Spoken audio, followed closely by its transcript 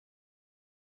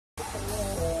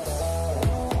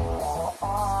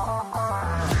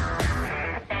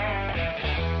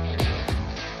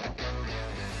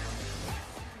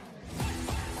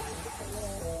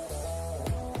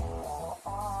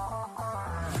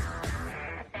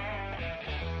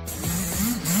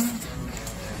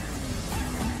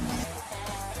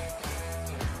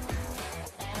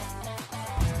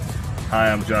Hi,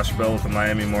 I'm Josh Bell with the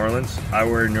Miami Marlins. I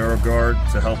wear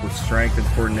NeuroGuard to help with strength and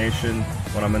coordination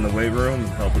when I'm in the weight room, and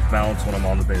help with balance when I'm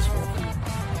on the baseball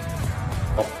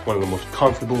field. One of the most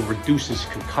comfortable, reduces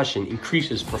concussion,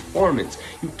 increases performance.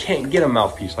 You can't get a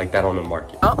mouthpiece like that on the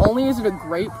market. Not only is it a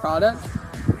great product,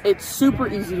 it's super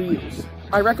easy to use.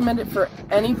 I recommend it for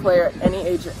any player at any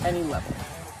age at any level.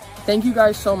 Thank you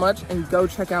guys so much, and go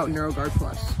check out NeuroGuard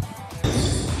Plus.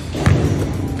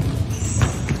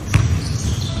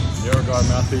 NeuroGuard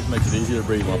mouthpiece makes it easy to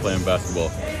breathe while playing basketball.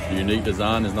 The unique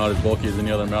design is not as bulky as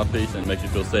any other mouthpiece and makes you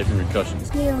feel safe in concussions.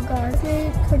 NeuroGuard.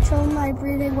 They control my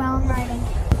breathing while I'm riding.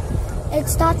 It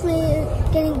stops me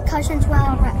getting concussions while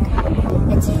I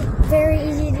wreck. It's very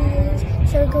easy to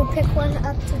use, so go pick one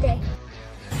up today.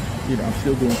 You know, I'm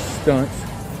still doing stunts.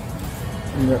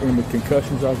 You know, and the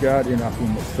concussions I've got, I feel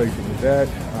much safer with that.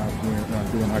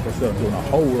 I'm doing, like I said, I'm doing a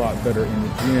whole lot better in the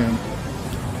gym.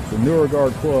 So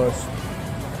NeuroGuard Plus,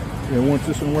 once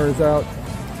this one wears out,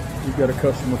 you've got a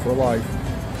customer for life,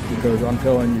 because I'm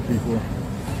telling you people,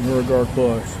 NeuroGuard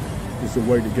Plus is the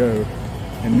way to go,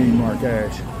 and me, Mark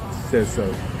Ash, says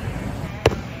so.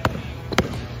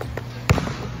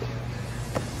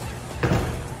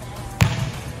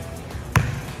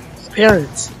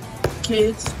 Parents,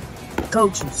 kids,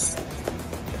 coaches,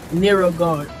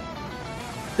 NeuroGuard.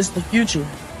 It's the future.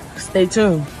 Stay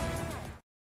tuned.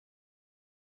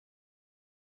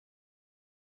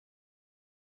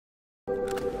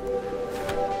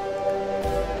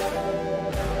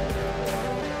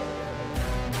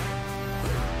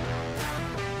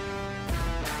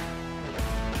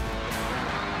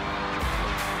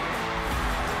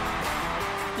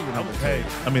 Hey,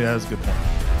 I mean, that was a good point.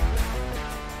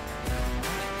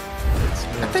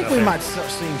 I think we might start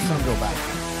seeing some go back.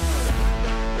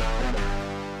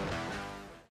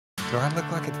 Do I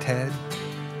look like a Ted?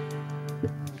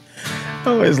 I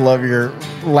always love your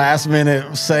last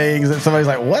minute sayings that somebody's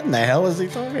like, what in the hell is he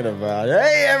talking about?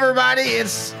 Hey, everybody,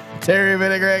 it's Terry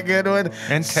Vinaigrette Goodwin.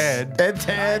 And Ted. And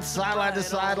Ted, sideline to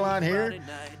sideline here.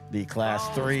 The Class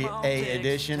 3A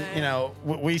edition.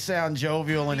 We sound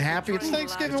jovial and happy. It's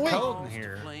Thanksgiving week. It's cold in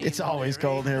here. It's always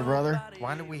cold in here, brother.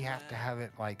 Why do we have to have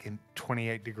it like in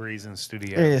 28 degrees in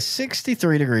studio? It is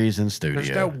 63 degrees in studio.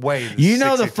 There's no way.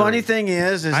 The funny thing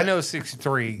is I know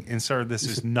 63, and sir, this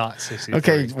is not 63.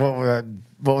 Okay, what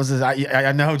was this?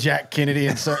 I know Jack Kennedy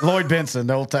and Lloyd Benson,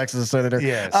 the old Texas senator.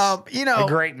 Yes. A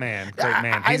great man. Great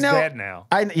man. He's dead now.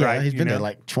 He's been there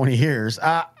like 20 years.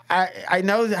 I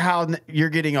know how you're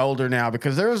getting older now,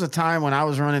 because there was a time when I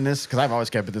was running this, because I've always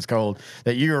kept it this cold,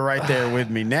 that you were right there with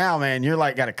me. Now, man, you're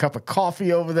like got a cup of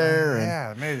coffee over there.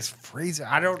 Yeah, man, it's freezing.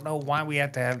 I don't know why we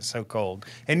have to have it so cold.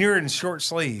 And you're in short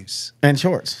sleeves. And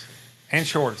shorts. And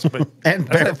shorts, but and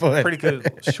barefoot. Pretty cool.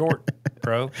 Short,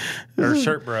 bro. Or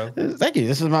shirt, bro. Thank you.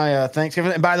 This is my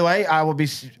Thanksgiving. And by the way, I will be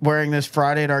wearing this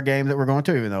Friday at our game that we're going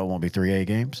to, even though it won't be 3A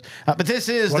games. But this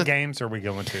is what games are we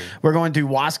going to? We're going to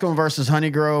Wascom versus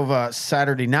Honeygrove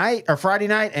Saturday night or Friday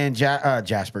night, and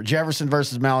Jefferson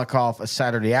versus Malakoff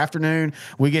Saturday afternoon.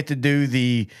 We get to do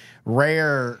the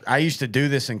rare. I used to do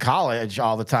this in college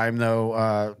all the time,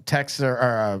 though.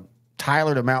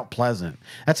 Tyler to Mount Pleasant.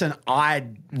 That's an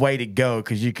odd way to go,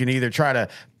 because you can either try to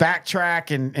backtrack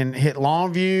and hit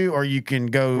Longview, or you can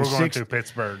go. We're going to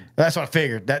Pittsburgh. That's what I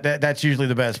figured. That's usually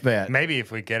the best bet. Maybe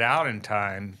if we get out in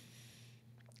time,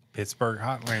 Pittsburgh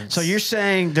Hot Wings. So you're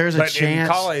saying there's a chance?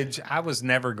 In college, I was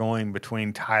never going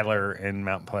between Tyler and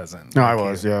Mount Pleasant. No, I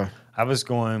was. Yeah, I was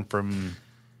going from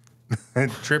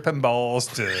tripping balls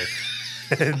to.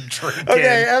 Drinking.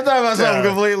 Okay, I'm talking about something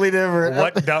completely different.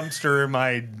 What dumpster am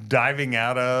I diving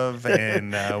out of,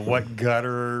 and what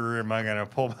gutter am I going to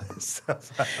pull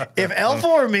myself out of? If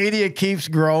L4 Media keeps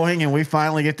growing and we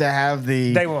finally get to have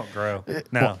the... They won't grow.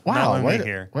 No, not when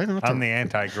here. I'm the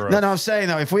anti-growth. No, I'm saying,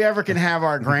 though, if we ever can have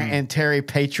our Grant and Terry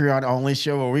Patreon-only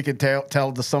show where we can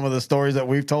tell some of the stories that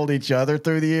we've told each other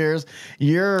through the years,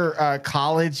 your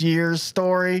college years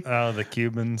story... Oh, the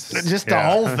Cubans. Just the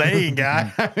whole thing,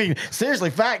 guy. I mean, seriously,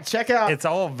 fact, check out... It's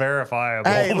all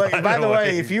verifiable. Hey, look, by the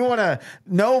way, if you want to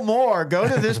know more, go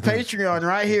to this Patreon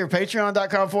right here,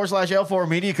 patreon.com/L4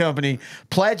 Media Company.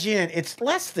 Pledge in. It's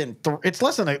less than it's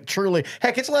less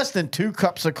than 2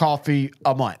 cups of coffee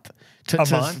a month.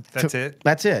 That's it.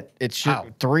 That's it. It's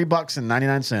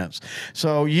 $3.99.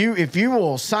 So if you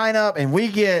will sign up, and we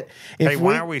get.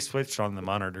 Why are we switched on the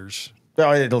monitors?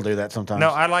 Oh, it'll do that sometimes. No,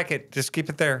 I like it. Just keep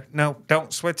it there. No,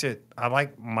 don't switch it. I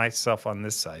like myself on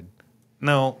this side.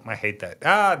 No, I hate that.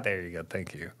 There you go.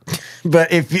 Thank you.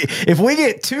 But if we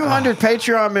get 200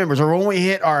 Patreon members, or when we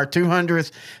hit our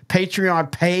 200th Patreon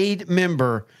paid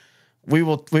member, we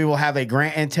will have a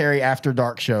Grant and Terry After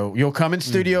Dark show. You'll come in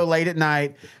studio late at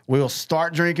night. We'll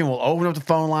start drinking. We'll open up the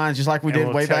phone lines just like we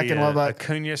did way back in Lubbock.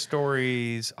 Acuna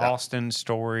stories, Austin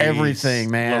stories, everything,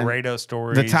 man. Laredo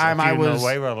stories. The time I was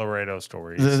Laredo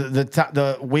stories.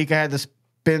 The week I had to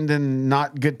spend in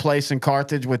not good place in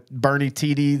Carthage with Bernie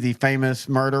Tiede, the famous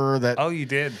murderer. That you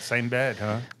did same bed,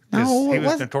 huh? No, he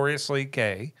was notoriously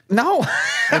gay. No,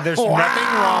 and there's nothing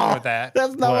wrong with that.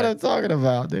 That's not what I'm talking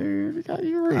about, dude.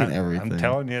 You're reading everything. I'm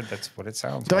telling you, that's what it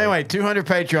sounds so like. Anyway, 200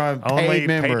 Patreon only paid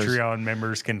members. Patreon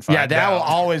members can find. Yeah, that out. will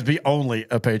always be only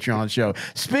a Patreon show.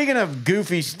 Speaking of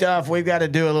goofy stuff, we've got to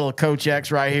do a little Coach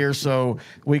X right here so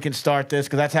we can start this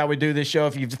because that's how we do this show.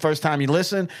 If you the first time you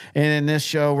listen, and in this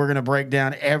show we're going to break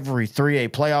down every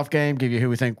 3A playoff game, give you who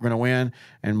we think we're going to win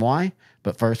and why.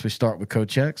 But first, we start with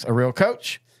Coach X, a real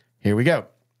coach. Here we go.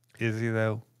 Is he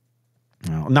though?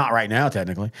 Well, not right now,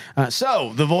 technically.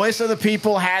 So, the voice of the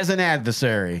people has an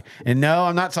adversary. And no,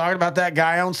 I'm not talking about that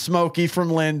guy on Smokey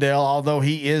from Lindale, although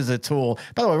he is a tool.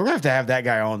 By the way, we're going to have that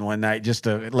guy on one night just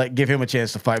to give him a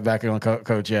chance to fight back on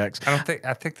Coach X. I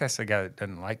think that's the guy that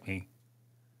doesn't like me.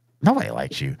 Nobody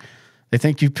likes you. They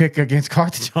think you pick against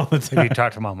Carthage all the time. Have you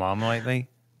talked to my mom lately?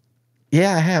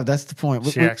 Yeah, I have. That's the point.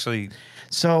 She actually...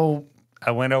 So... I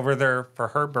went over there for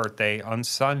her birthday on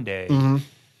Sunday,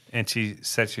 and she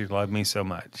said she loved me so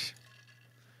much.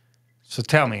 So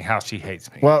tell me how she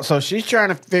hates me. Well, so she's trying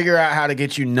to figure out how to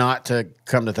get you not to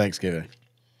come to Thanksgiving.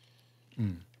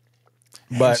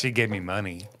 But she gave me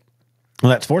money. Well,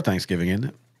 that's for Thanksgiving, isn't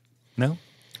it? No.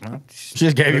 She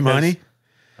just gave you money?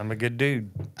 I'm a good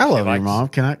dude. I love your mom.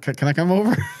 Can I come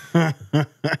over? Well,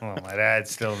 my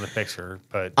dad's still in the picture,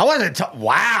 but I wasn't.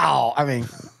 Wow. I mean,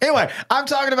 anyway, I'm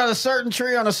talking about a certain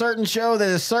tree on a certain show that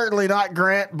is certainly not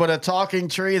Grant, but a talking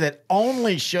tree that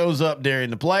only shows up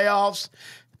during the playoffs.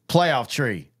 Playoff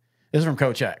tree. This is from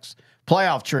Coach X.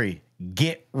 Playoff tree.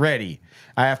 Get ready.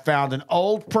 I have found an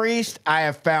old priest. I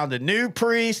have found a new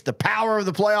priest. The power of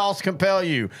the playoffs compel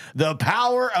you. The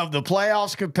power of the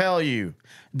playoffs compel you.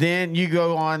 Then you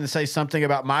go on and say something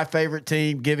about my favorite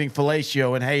team giving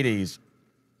fellatio in Hades.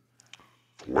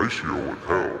 Fellatio in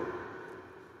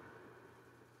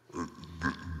hell.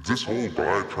 This whole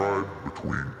diatribe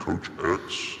between Coach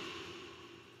X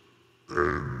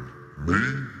and me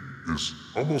is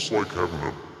almost like having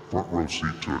a front row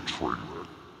seat to a train wreck.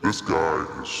 This guy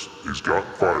he's got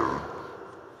fired,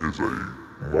 is a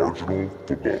marginal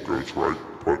football coach, right?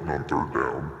 Putting on third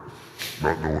down,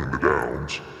 not knowing the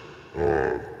downs,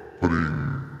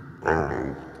 putting, I don't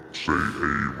know, say a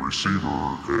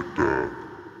receiver at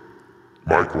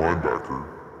Mike linebacker.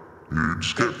 You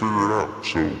just can't figure it out.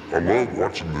 So I love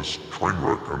watching this train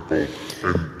wreck unfold.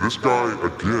 And this guy,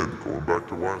 again, going back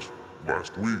to last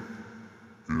week,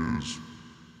 is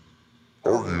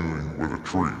arguing with a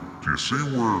tree. Do you see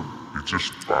where it's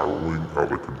just spiraling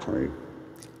out of control?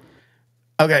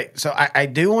 Okay, so I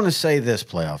do want to say this,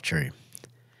 playoff tree.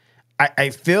 I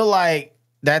feel like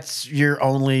that's your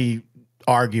only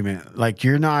argument. Like,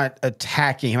 you're not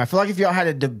attacking him. I feel like if y'all had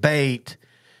a debate,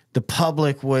 the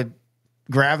public would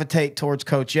gravitate towards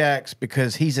Coach X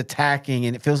because he's attacking,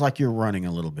 and it feels like you're running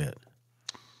a little bit.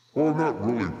 Well, I'm not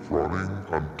really running.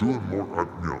 I'm doing more,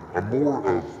 I'm more of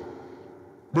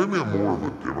a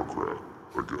Democrat,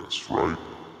 I guess, right?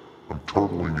 I'm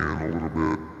turtling in a little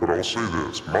bit, but I'll say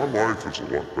this, my life is a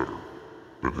lot better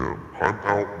than him. I'm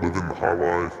out living the high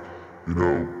life. You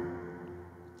know,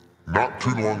 not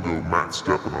too long ago, Matt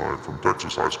Stepp and I from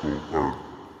Texas High School, or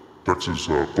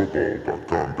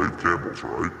TexasFootball.com, Dave Campbell's,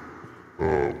 right?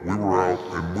 We were out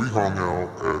and we hung out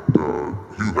at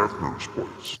Hugh Hefner's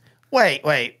place.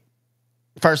 Wait.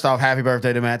 First off, happy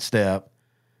birthday to Matt Stepp.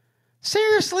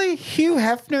 Seriously? Hugh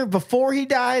Hefner before he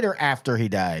died or after he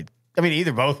died? I mean,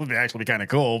 either both would actually be kind of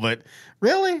cool, but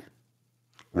really?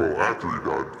 Well, after he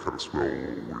died, kind of smelled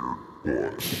a little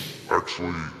weird, but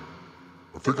actually,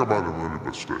 I think I might have made a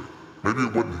mistake. Maybe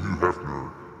it wasn't Hugh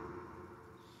Hefner.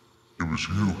 It was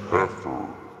Hugh Hefner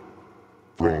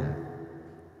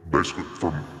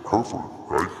from Hereford,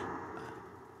 right?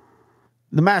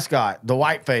 The mascot, the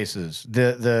white faces,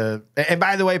 and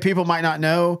by the way, people might not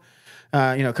know,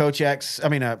 Coach X,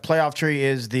 Playoff Tree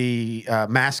is the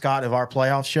mascot of our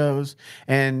playoff shows.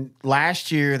 And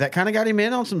last year, that kind of got him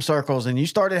in on some circles, and you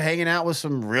started hanging out with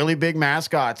some really big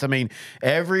mascots. I mean,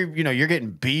 you're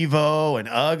getting Bevo and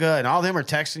Uga, and all of them are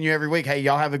texting you every week, hey,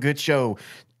 y'all have a good show.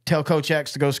 Tell Coach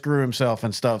X to go screw himself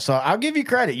and stuff. So I'll give you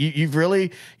credit. You've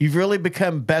really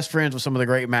become best friends with some of the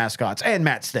great mascots. And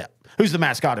Matt Stepp, who's the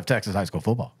mascot of Texas high school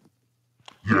football.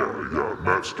 Yeah.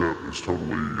 Matt Stepp is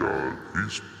totally,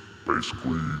 he's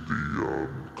basically the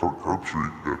Kirk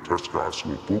Herbstreit, the Texas high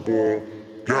school football.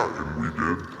 yeah, and we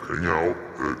did hang out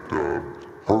at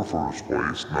her first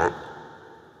place, not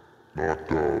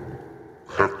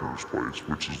Hefner's place,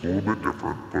 which is a little bit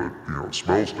different, but it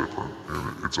smells different,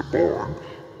 and it's a barn.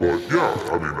 But yeah,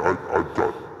 I mean, I've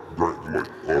got like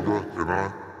Audra and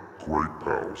I, great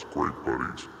pals, great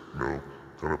buddies.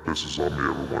 Kind of pisses on me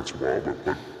every once in a while,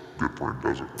 but good friend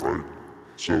doesn't, right?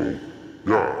 So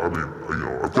yeah, I mean,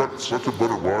 I've got such a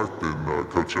better life than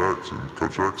Coach X, and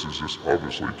Coach X is just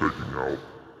obviously taking out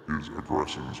his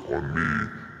aggressions on me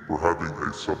for having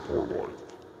a subpar life.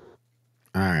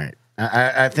 All right.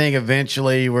 I think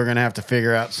eventually we're going to have to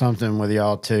figure out something with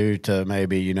y'all too to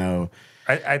maybe,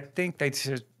 I think they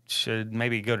should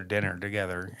maybe go to dinner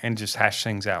together and just hash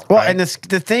things out. Well, right? and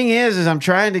the thing is I'm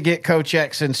trying to get Coach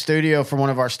X in studio for one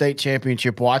of our state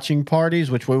championship watching parties,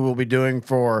 which we will be doing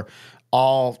for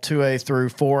all 2A through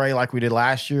 4A like we did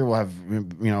last year. We'll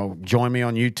have, join me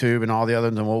on YouTube and all the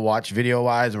others, and we'll watch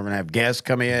video-wise, and we're going to have guests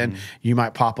come in. You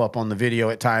might pop up on the video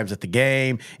at times at the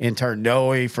game. Intern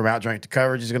Noe from Outdrank to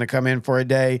Coverage is going to come in for a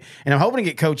day. And I'm hoping to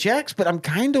get Coach X, but I'm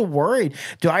kind of worried.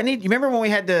 You remember when we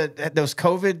had those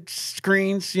COVID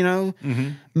screens,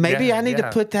 Maybe I need to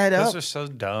put that up. Those are so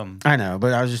dumb. I know,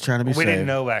 but I was just trying to be safe. We didn't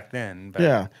know back then. But.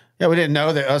 Yeah, we didn't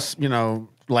know that us,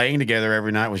 laying together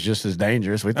every night was just as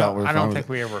dangerous. We thought we were. I don't think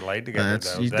we ever laid together.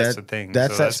 That's the thing.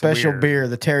 That's that special weird. beer,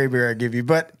 the Terry beer I give you.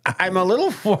 But I'm a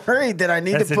little worried that I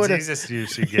need to put Jesus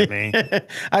juice you give me.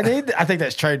 I think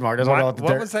that's trademark. That's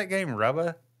what was that game?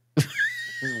 Rubba. It's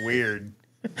weird.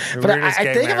 But I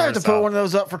think if I have to put one of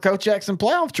those up for Coach X and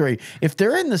Playoff Tree, if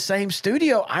they're in the same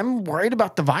studio, I'm worried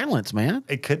about the violence, man.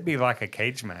 It could be like a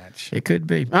cage match. It could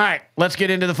be. All right, let's get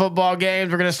into the football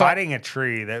games. We're going to start fighting a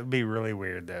tree. That would be really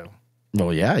weird, though.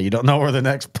 Well, yeah, you don't know where the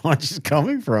next punch is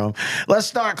coming from. Let's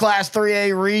start Class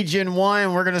 3A Region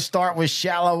 1. We're going to start with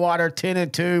Shallow Water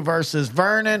 10-2 versus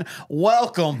Vernon.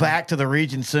 Welcome back to the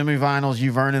region semifinals,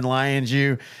 you Vernon Lions.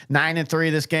 You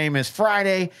 9-3. This game is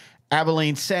Friday.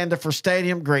 Abilene Sandifer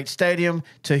Stadium, great stadium.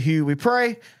 To Hugh we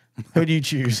pray. Who do you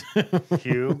choose?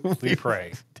 Hugh we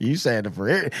pray. To you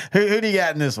Sandifer. Who do you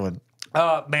got in this one?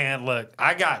 Man, look,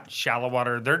 I got Shallow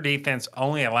Water. Their defense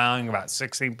only allowing about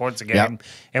 16 points a game. Yep.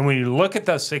 And when you look at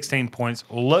those 16 points,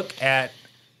 look at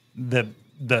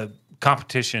the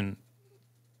competition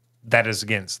that is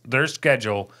against. Their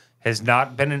schedule has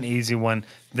not been an easy one.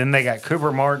 Then they got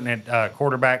Cooper Martin at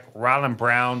quarterback, Rylan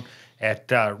Brown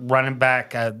at running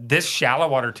back. This Shallow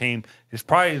Water team is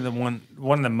probably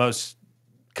one of the most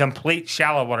complete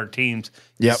Shallow Water teams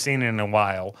you've seen in a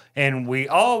while. And we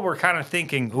all were kind of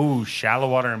thinking, ooh, Shallow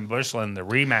Water and Bushland, the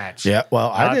rematch. Yeah, well,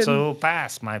 I didn't. So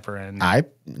fast, my friend.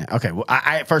 Okay. Well,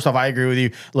 I first off, I agree with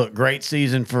you. Look, great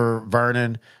season for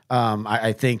Vernon.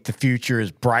 I think the future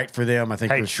is bright for them. I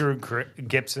think True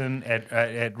Gibson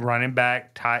at running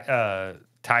back,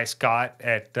 Ty Scott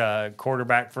at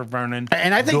quarterback for Vernon.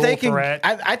 And I think they can. Threat.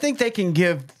 I think they can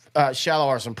give Shallow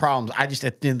Water some problems. I just,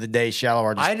 at the end of the day, Shallow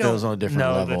Water just feels on a different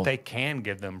level. I don't know that they can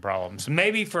give them problems.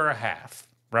 Maybe for a half,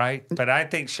 right? But I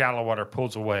think Shallow Water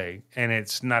pulls away, and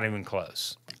it's not even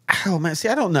close. Oh man, see,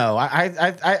 I don't know.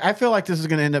 I feel like this is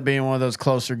going to end up being one of those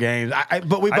closer games.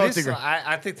 But we both agree.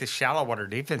 I think the Shallow Water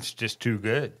defense is just too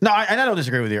good. No, and I don't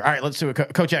disagree with you. All right, let's see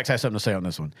what Coach X has something to say on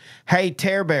this one. Hey,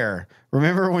 Tear Bear,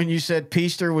 remember when you said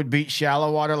Peaster would beat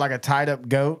Shallow Water like a tied up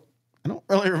goat? I don't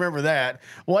really remember that.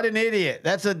 What an idiot.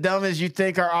 That's as dumb as you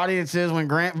think our audience is when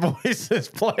Grant voices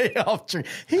Playoff Tree.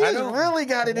 He has really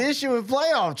got an issue with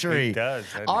Playoff Tree. He does.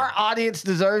 Our audience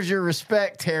deserves your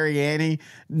respect, Terry Annie.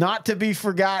 Not to be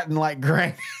forgotten like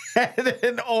Grant had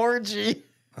an orgy.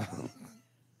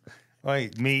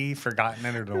 Wait, me forgotten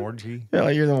at an orgy? Yeah,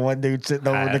 you're the one dude sitting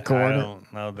over in the corner. I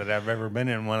don't know that I've ever been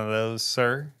in one of those,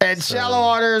 sir. And Shallow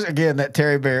Waters, again, that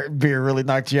Terry beer really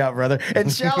knocked you out, brother.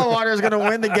 And Shallow Water is going to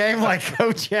win the game like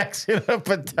Coach X in a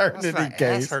paternity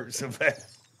case. That hurts so bad.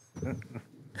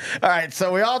 All right,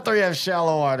 so we all three have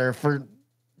Shallow Water for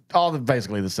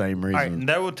basically the same reason. All right, and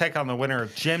they will take on the winner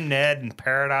of Jim Ned and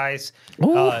Paradise,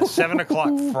 7 o'clock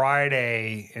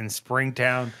Friday in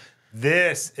Springtown.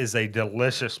 This is a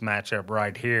delicious matchup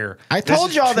right here. I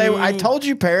told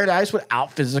you Paradise would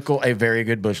out physical a very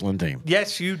good Bushland team.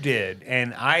 Yes, you did.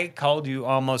 And I called you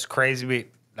almost crazy.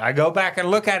 I go back and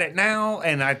look at it now,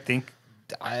 and I think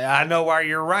I know why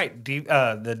you're right.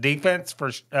 The defense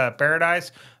for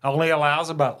Paradise only allows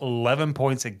about 11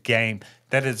 points a game.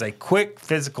 that is a quick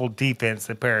physical defense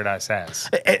that Paradise has.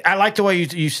 I like the way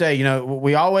you say,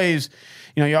 we always,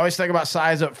 you always think about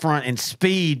size up front and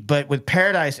speed, but with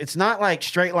Paradise, it's not like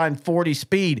straight line 40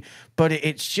 speed, but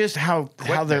it's just how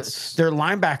their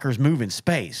linebackers move in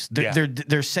space.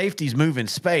 Their safeties move in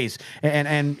space.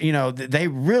 And they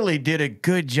really did a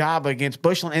good job against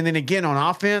Bushland. And then again on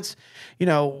offense,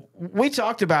 we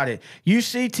talked about it. You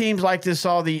see teams like this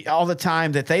all the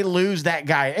time that they lose that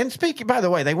guy. And speaking, by the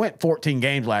way, they went 14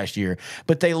 games last year,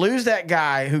 but they lose that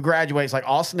guy who graduates like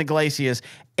Austin Iglesias,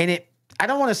 and I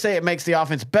don't want to say it makes the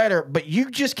offense better, but you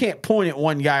just can't point at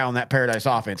one guy on that Paradise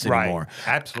offense anymore. Right.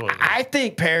 Absolutely. I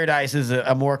think Paradise is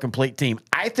a more complete team.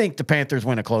 I think the Panthers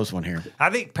win a close one here. I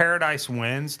think Paradise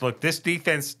wins. Look, this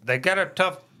defense, they got a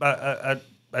tough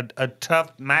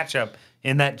tough matchup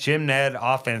in that Jim Ned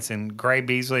offense and Gray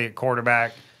Beasley at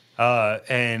quarterback.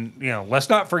 And let's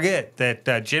not forget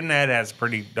that Jim Ned has a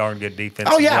pretty darn good defense.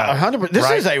 Oh yeah, 100%. This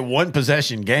right? is a one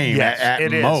possession game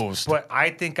at most. But I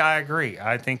think I agree.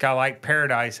 I think I like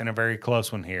Paradise in a very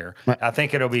close one here. I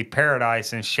think it'll be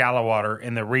Paradise and Shallow Water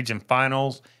in the region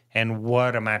finals, and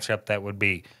what a matchup that would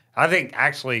be. I think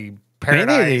actually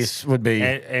Paradise any of these would be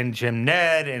and Jim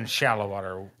Ned and Shallow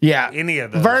Water. Yeah, any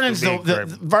of those. Vernon's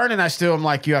Vernon. I still am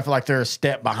like you. I feel like they're a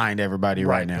step behind everybody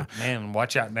right now. Man,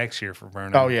 watch out next year for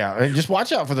Vernon. Oh yeah, and just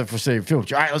watch out for the foreseeable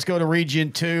future. All right, let's go to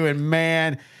Region 2, and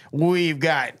man, we've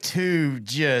got two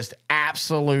just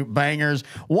absolute bangers.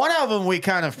 One of them we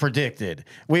kind of predicted.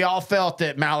 We all felt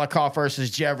that Malakoff versus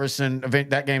Jefferson,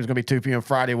 that game's going to be 2 p.m.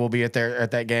 Friday. We'll be at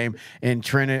that game in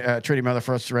Trinity Mother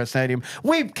First Stadium.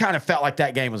 We kind of felt like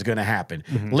that game was going to happen.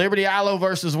 Mm-hmm. Liberty Ilo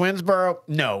versus Winsboro,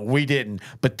 no, we didn't.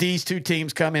 But these two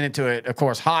teams come into it, of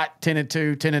course, hot,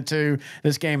 10-2.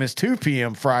 This game is 2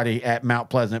 p.m. Friday at Mount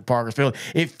Pleasant Parkersfield.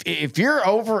 If you're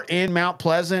over in Mount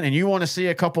Pleasant and you want to see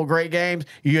a couple great games,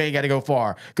 you ain't got to go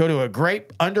far. Go to a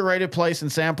great underrated place in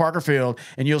Sam Parker Field,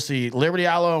 and you'll see Liberty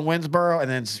Ilo and Winsboro, and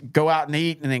then go out and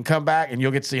eat, and then come back, and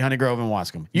you'll get to see Honeygrove and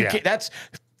Wascom. That's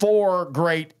 4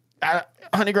 great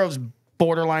Honeygrove's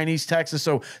borderline East Texas,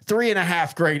 so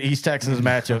 3.5 great East Texas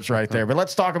matchups right there. But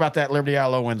let's talk about that Liberty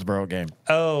Ilo Winsboro game.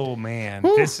 Oh man,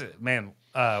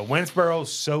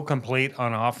 Winsboro's so complete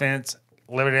on offense.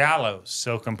 Liberty Ilo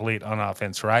so complete on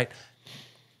offense, right?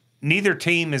 Neither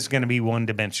team is going to be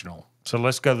one-dimensional. So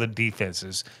let's go to the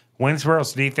defenses.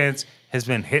 Winsboro's defense has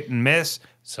been hit and miss.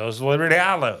 So is Liberty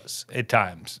Ilo's at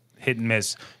times. Hit and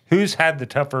miss. Who's had the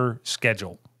tougher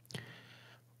schedule?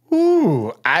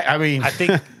 Ooh, I mean, I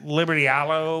think Liberty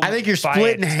Ilo. I think you're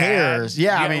splitting hairs.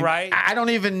 Yeah, I mean, right. I don't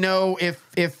even know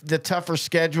if the tougher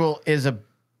schedule is a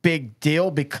big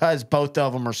deal because both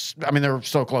of them are. I mean, they're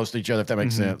so close to each other. If that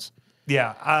makes sense.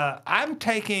 Yeah, I'm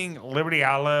taking Liberty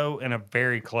Ilo in a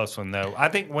very close one, though. I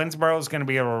think Winsboro is going to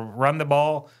be able to run the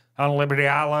ball on Liberty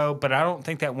Ilo, but I don't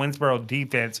think that Winsboro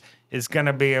defense is going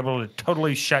to be able to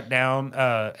totally shut down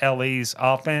LE's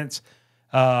offense.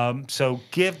 So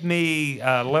give me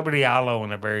Liberty Ilo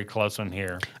in a very close one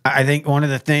here. I think one of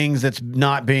the things that's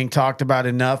not being talked about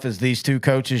enough is these two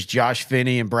coaches, Josh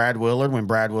Finney and Brad Willard. When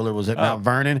Brad Willard was at Mount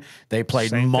Vernon, they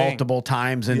played multiple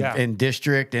times in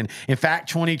district. And in fact,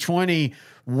 2020,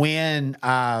 when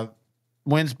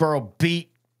Winsboro beat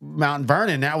Mount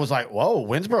Vernon, that was like, whoa,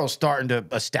 Winsboro's starting to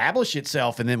establish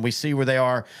itself. And then we see where they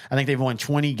are. I think they've won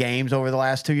 20 games over the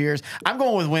last 2 years. I'm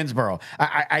going with Winsboro.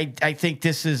 I think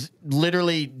this is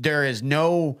literally, there is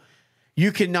no,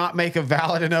 you cannot make a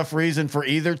valid enough reason for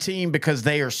either team because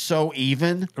they are so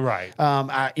even. Right.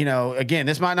 Again,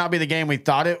 this might not be the game we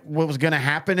thought it was going to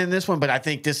happen in this one, but I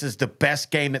think this is the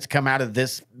best game that's come out of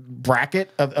this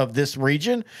bracket of this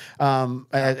region.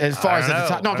 As far as at the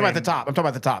top, no, I'm talking about the top. I'm talking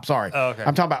about the top. Sorry. Oh, okay.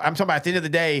 I'm talking about at the end of the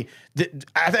day.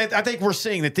 I think we're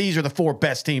seeing that these are the 4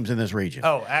 best teams in this region.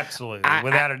 Oh, absolutely,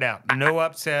 without a doubt. No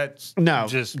upsets. No,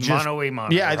 just mono a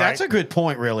mono. Yeah, right? That's a good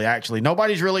point. Really, actually,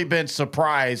 nobody's really been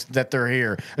surprised that they're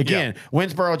here again.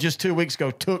 Winsboro just 2 weeks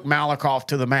ago took Malakoff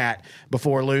to the mat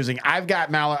before losing. I've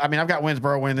got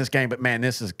Winsboro winning this game, but man,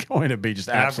 this is going to be just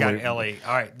absolute. I've got LE.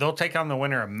 All right, they'll take on the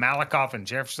winner of Malakoff and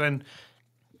Jefferson.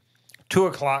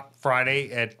 2:00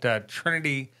 Friday at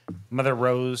Trinity Mother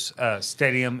Rose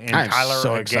Stadium in Tyler. I'm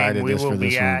so excited we will for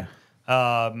this be at.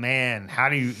 Man, how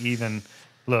do you even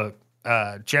look?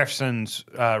 Jefferson's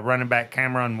running back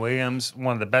Cameron Williams,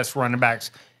 one of the best running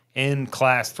backs in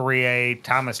Class 3A.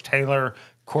 Thomas Taylor,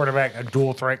 quarterback, a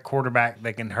dual threat quarterback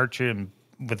that can hurt you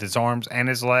with his arms and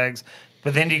his legs.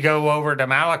 But then you go over to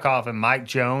Malakoff and Mike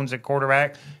Jones at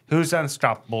quarterback, who's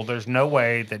unstoppable. There's no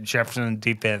way that Jefferson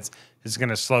defense is going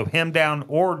to slow him down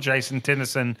or Jason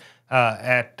Tennyson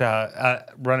at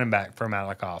running back for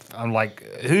Malakoff. I'm like,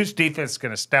 whose defense is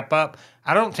going to step up?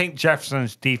 I don't think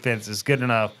Jefferson's defense is good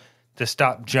enough to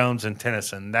stop Jones and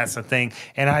Tennyson. That's the thing.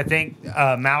 And I think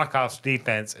Malakoff's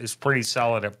defense is pretty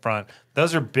solid up front.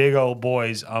 Those are big old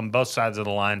boys on both sides of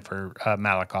the line for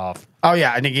Malakoff. Oh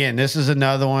yeah, and again, this is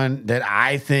another one that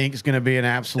I think is going to be an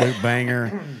absolute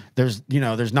banger. There's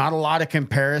not a lot of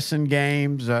comparison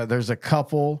games. There's a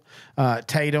couple.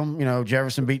 Tatum,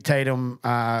 Jefferson beat Tatum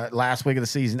last week of the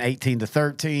season,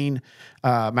 18-13.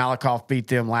 Malakoff beat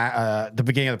them the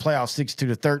beginning of the playoffs,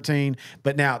 62-13.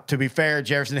 But now, to be fair,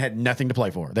 Jefferson had nothing to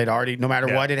play for. They'd already, no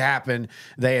matter what had happened,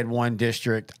 they had won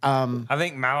district. I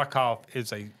think Malakoff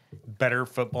is a better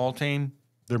football team.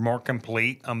 They're more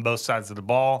complete on both sides of the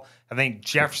ball. I think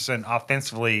Jefferson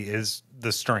offensively is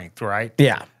the strength, right?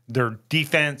 Yeah. Their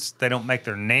defense, they don't make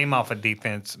their name off of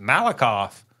defense.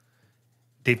 Malakoff,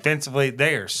 defensively,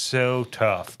 they are so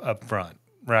tough up front,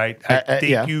 right? I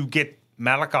think you get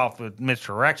Malakoff with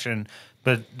misdirection,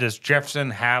 but does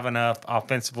Jefferson have enough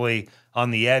offensively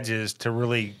on the edges to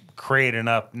really create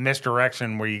enough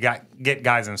misdirection where you get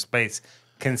guys in space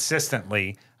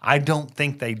consistently? I don't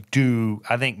think they do.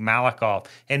 I think Malakoff,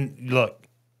 and look,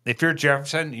 if you're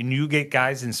Jefferson and you get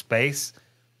guys in space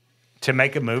to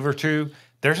make a move or two,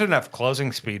 there's enough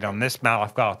closing speed on this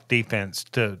Malakoff defense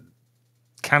to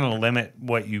kind of limit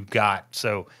what you got.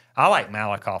 So I like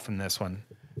Malakoff in this one.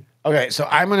 Okay, so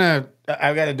I've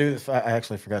got to do this. I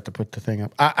actually forgot to put the thing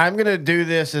up. I'm going to do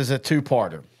this as a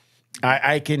two-parter.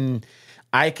 I can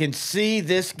see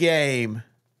this game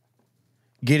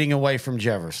getting away from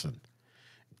Jefferson.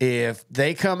 If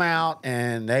they come out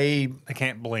and they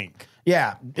can't blink.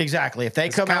 Yeah, exactly. If they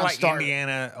come out and start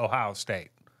Indiana, Ohio State.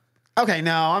 Okay,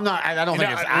 no, I'm not. I don't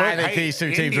think it's. I think these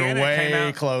two teams are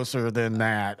way closer than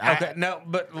that. Okay, no,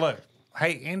 but look,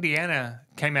 hey, Indiana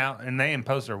came out and they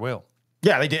imposed their will.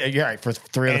 Yeah, they did. You're right, for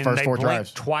 3 of the first 4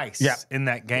 drives. Twice in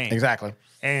that game. Exactly.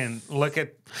 And look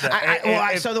at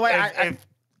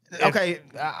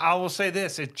I will say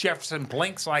this: if Jefferson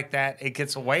blinks like that, it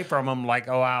gets away from them like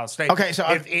Ohio State. Okay, so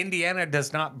if Indiana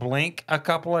does not blink a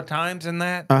couple of times in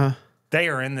that, they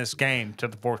are in this game to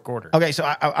the fourth quarter. Okay, so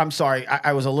I'm sorry.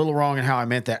 I was a little wrong in how I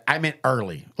meant that. I meant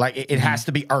early. Like, it has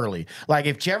to be early. Like,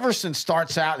 if Jefferson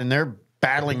starts out and they're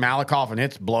battling Malakoff and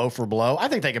it's blow for blow, I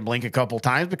think they can blink a couple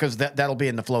times because that'll be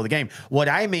in the flow of the game. What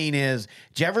I mean is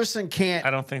Jefferson can't.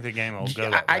 I don't think the game will go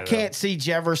that way, I can't see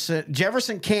Jefferson.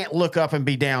 Jefferson can't look up and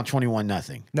be down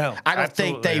 21-0. No, I don't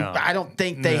think they. Not. I don't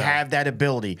think they have that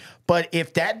ability. But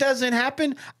if that doesn't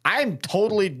happen, I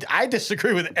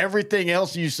disagree with everything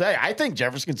else you say. I think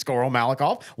Jefferson can score on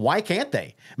Malakoff. Why can't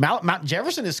they?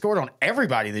 Jefferson has scored on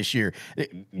everybody this year.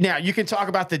 Now, you can talk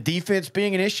about the defense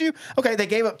being an issue. Okay, they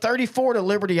gave up 34 to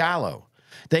Liberty Ilo.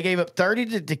 They gave up 30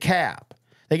 to DeKalb.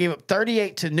 They gave up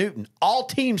 38 to Newton. All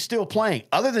teams still playing.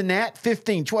 Other than that,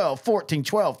 15-12,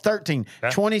 14-12, 13,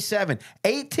 27,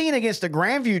 18 against a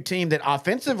Grandview team that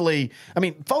offensively, I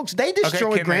mean, folks, they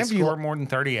destroyed can Grandview. They score more than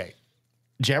 38?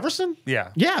 Jefferson?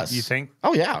 Yeah. Yes. You think?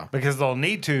 Oh, yeah. Because they'll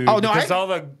need to. Oh, no. Because all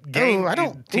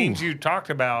the teams you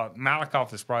talked about,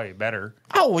 Malakoff is probably better.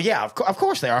 Oh, yeah. Of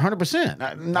course they are,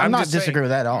 100%. I'm not disagreeing with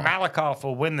that at all. Malakoff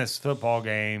will win this football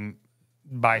game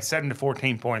by 7 to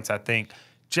 14 points, I think,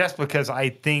 just because I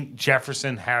think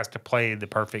Jefferson has to play the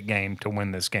perfect game to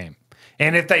win this game.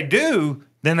 And if they do,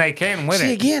 then they can win it.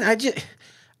 See, again,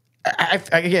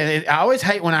 I always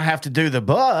hate when I have to do the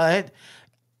but.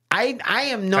 I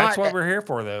am not. That's what we're here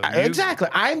for, though. Exactly.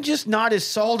 I'm just not as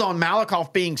sold on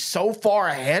Malakoff being so far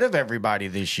ahead of everybody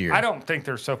this year. I don't think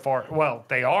they're so far. Well,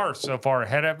 they are so far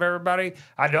ahead of everybody.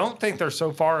 I don't think they're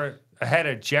so far ahead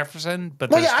of Jefferson.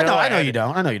 But I know you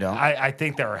don't. I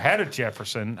think they're ahead of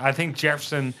Jefferson. I think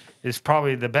Jefferson is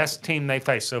probably the best team they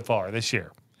faced so far this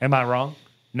year. Am I wrong?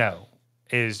 No.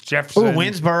 Is Jefferson? Ooh,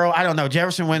 Winsboro. I don't know.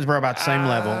 Jefferson, Winsboro about the same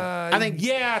level.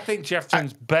 I think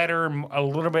Jefferson's better, a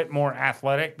little bit more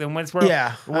athletic than Winsboro.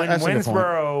 Yeah, when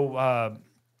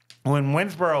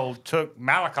Winsboro took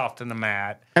Malakoff to the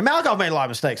mat, and Malakoff made a lot of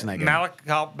mistakes in that game.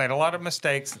 Malakoff made a lot of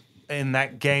mistakes in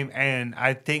that game, and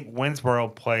I think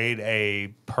Winsboro played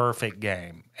a perfect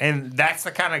game. And that's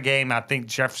the kind of game I think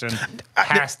Jefferson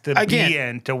has to be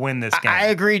in to win this game. I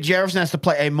agree. Jefferson has to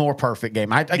play a more perfect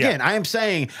game. I am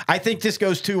saying I think this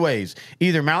goes two ways.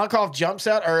 Either Malakoff jumps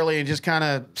out early and just kind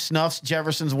of snuffs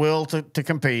Jefferson's will to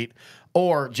compete,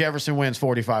 or Jefferson wins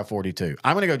 45-42.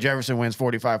 I'm going to go Jefferson wins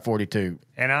 45-42.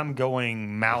 And I'm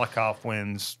going Malakoff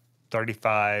wins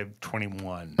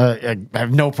 35-21. I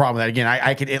have no problem with that. Again,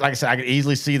 I could, like I said, I could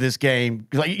easily see this game.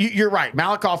 Like you're right.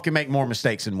 Malakoff can make more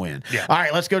mistakes and win. Yeah. All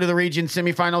right, let's go to the region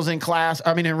semifinals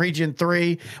in Region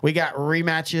 3. We got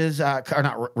rematches, or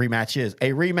not rematches,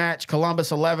 a rematch.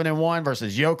 Columbus 11-1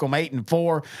 versus Yoakum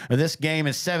 8-4. This game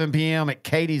is 7 p.m. at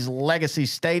Katie's Legacy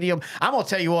Stadium. I'm gonna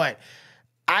tell you what.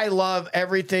 I love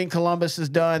everything Columbus has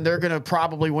done. They're going to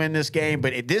probably win this game,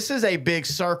 but this is a big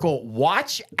circle.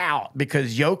 Watch out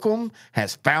because Yoakum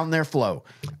has found their flow.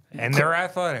 And they're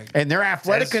athletic. And they're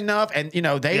athletic enough. And,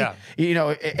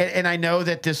 and I know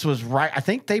that this was right. I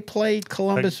think they played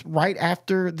Columbus right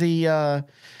after the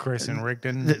Chris and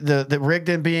Rigdon. The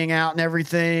Rigdon being out and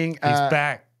everything. He's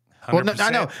back. 100%. Well, no, I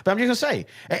know, but I'm just going to say,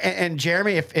 and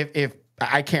Jeremy, if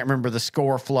I can't remember the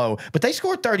score flow, but they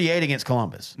scored 38 against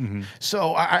Columbus. Mm-hmm.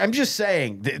 So I'm just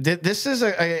saying this is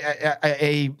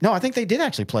no, I think they did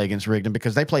actually play against Rigdon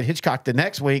because they played Hitchcock the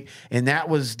next week, and that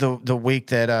was the week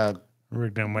that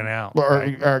Rigdon went out.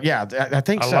 Yeah, I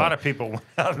think a lot of people went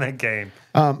out in that game.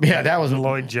 Yeah, that was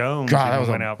Lloyd Jones. God, that was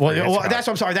went out. Well, that's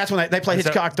what I'm sorry. That's when they played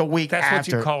Hitchcock the week that's after. That's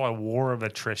what you call a war of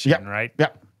attrition, right?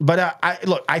 Yep. But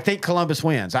I think Columbus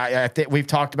wins. I think we've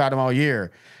talked about them all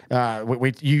year.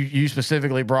 You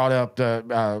specifically brought up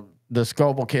the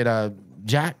Scoble kid,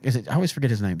 Jack. Is it? I always forget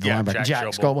his name. The linebacker, Jack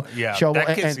Scoble. Yeah, Scoble.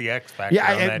 that kid's the X factor.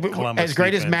 Yeah, on that Columbus as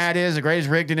great defense. as Matt is, as great as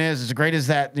Rigdon is, as great as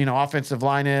that offensive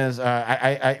line is.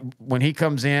 When he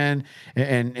comes in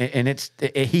and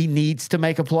he needs to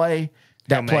make a play.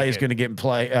 That play is going to get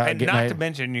play. And not to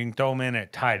mention, you can throw him in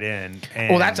at tight end. And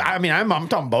well, that's. I mean, I'm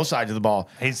talking both sides of the ball.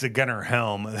 He's the Gunnar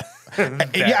Helm.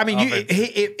 Yeah, I mean,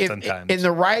 if in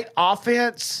the right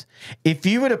offense, if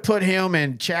you would have put him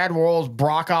in Chad Worrell's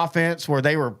Brock offense, where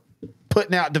they were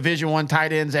putting out Division I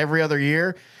tight ends every other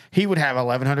year, he would have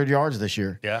 1,100 yards this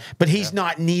year. Yeah, but he's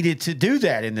not needed to do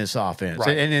that in this offense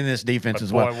and in this defense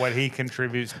as well. What he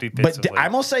contributes defensively. But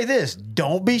I'm gonna say this: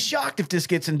 don't be shocked if this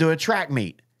gets into a track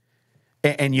meet.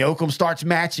 And Yoakum starts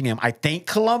matching him. I think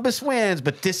Columbus wins,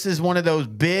 but this is one of those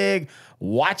big,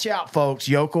 watch out, folks.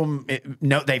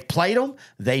 Yoakum, they've played them,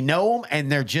 they know them,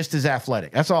 and they're just as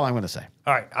athletic. That's all I'm going to say.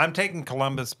 All right, I'm taking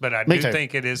Columbus, but I do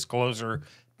think it is closer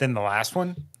than the last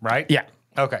one, right? Yeah.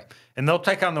 Okay, and they'll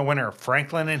take on the winner of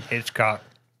Franklin and Hitchcock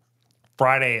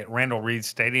Friday at Randall Reed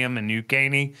Stadium in New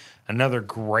Caney. Another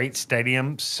great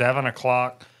stadium, 7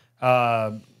 o'clock.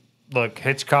 Look,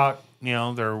 Hitchcock,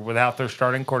 they're without their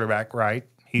starting quarterback, right?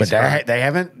 But they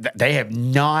have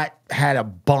not had a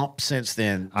bump since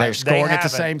then. They're scoring at the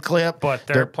same clip. But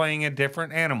they're playing a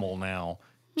different animal now.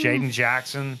 Jaden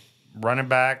Jackson, running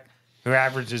back, who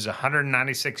averages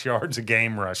 196 yards a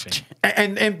game rushing.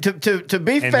 And to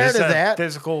be fair to that,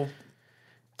 physical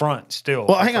front still.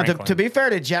 Well, hang on. To be fair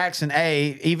to Jackson,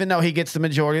 even though he gets the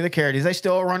majority of the carries, they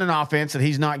still run an offense that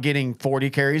he's not getting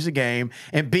 40 carries a game.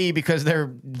 And B, because they're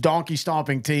donkey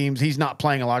stomping teams, he's not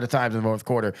playing a lot of times in the fourth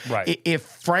quarter. Right. If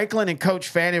Franklin and Coach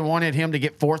Fannin wanted him to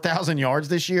get 4,000 yards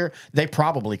this year, they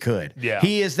probably could. Yeah.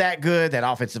 He is that good. That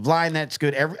offensive line, that's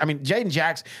good. Jaden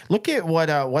Jackson, look at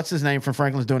what's his name from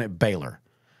Franklin's doing at Baylor.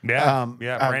 Yeah,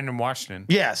 Brandon Washington.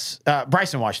 Yes,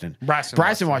 Bryson Washington.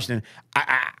 Bryson Washington.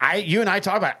 You and I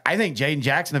talk about it. I think Jaden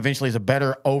Jackson eventually is a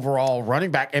better overall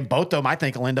running back, and both of them I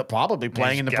think will end up probably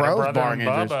playing in the pros, barring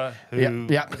injuries.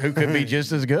 Who could be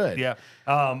just as good. Yeah,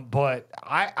 but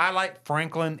I like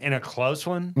Franklin in a close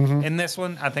one. In this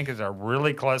one, I think it's a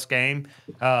really close game.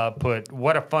 But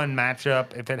what a fun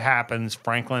matchup if it happens.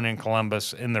 Franklin and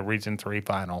Columbus in the Region 3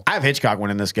 final. I have Hitchcock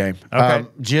winning this game. Okay.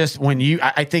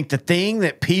 I think the thing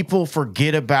that people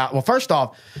forget about. Well, first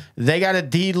off, they got a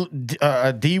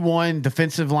D1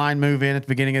 defensive line move in at the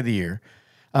beginning of the year.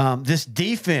 This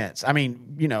defense,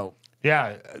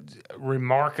 Yeah,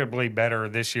 remarkably better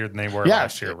this year than they were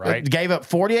last year, right? Gave up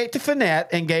 48 to Fournette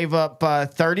and gave up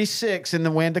 36 in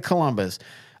the win to Columbus.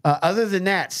 Other than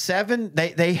that, 7,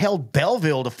 they held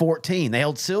Belleville to 14. They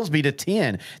held Silsbee to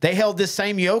 10. They held this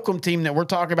same Yoakum team that we're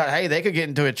talking about, hey, they could get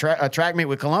into a track meet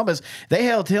with Columbus. They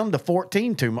held him to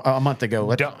 14 a month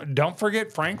ago. Don't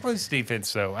forget Franklin's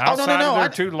defense, though. Outside of their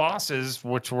 2 losses,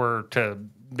 which were to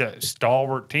the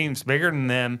stalwart teams bigger than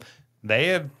them, they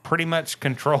have pretty much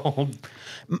controlled.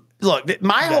 Look,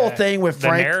 my whole thing with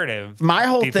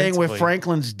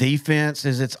Franklin's defense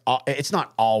is it's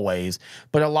not always,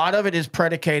 but a lot of it is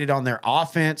predicated on their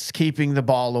offense keeping the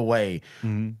ball away.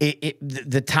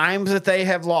 The times that they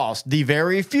have lost, the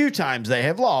very few times they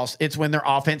have lost, it's when their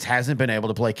offense hasn't been able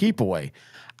to play keep away.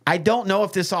 I don't know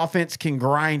if this offense can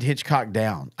grind Hitchcock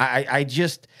down. By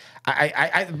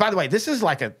the way, this is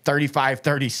like a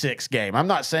 35-36 game. I'm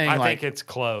not saying I think it's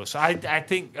close. I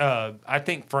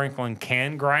think Franklin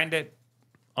can grind it,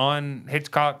 on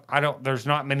Hitchcock. There's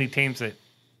not many teams that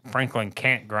Franklin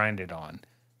can't grind it on,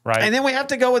 right? And then we have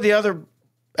to go with the other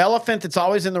elephant that's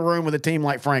always in the room with a team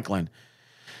like Franklin.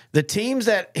 The teams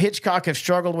that Hitchcock have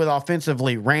struggled with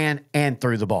offensively ran and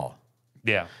threw the ball.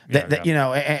 Yeah. You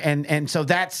know, and so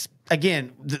that's,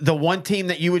 again, the one team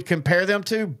that you would compare them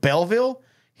to, Belleville,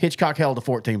 Hitchcock held to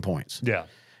 14 points. Yeah.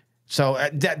 So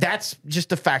that's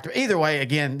just a factor. Either way,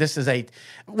 again, this is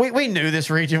we knew this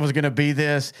region was going to be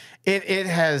this. It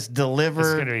has delivered.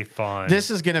 It's going to be fun.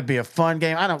 This is going to be a fun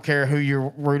game. I don't care who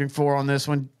you're rooting for on this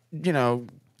one. You know,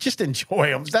 just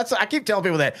enjoy them. I keep telling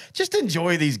people that. Just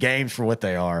enjoy these games for what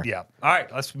they are. Yeah. All right,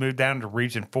 let's move down to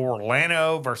Region 4.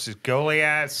 Llano versus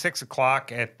Goliad, 6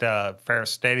 o'clock at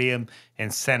Ferris Stadium in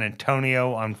San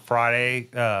Antonio on Friday.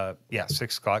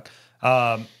 6 o'clock.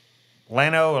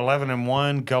 Llano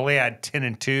 11-1, Goliad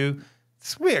 10-2.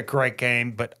 This will be a great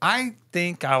game, but I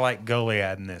think I like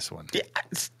Goliad in this one. Yeah,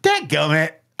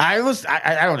 dadgummit. I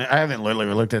haven't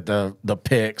literally looked at the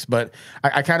picks, but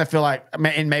I kind of feel like,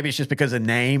 and maybe it's just because of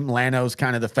name, Llano's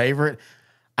kind of the favorite.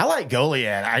 I like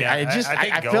Goliad. I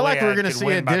feel like we're going to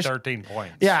see a 13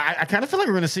 points. Yeah, I kind of feel like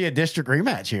we're going to see a district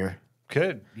rematch here.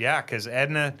 Could, yeah, because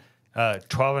Edna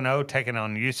 12-0 taking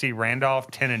on UC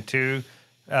Randolph 10-2.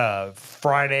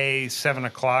 Friday 7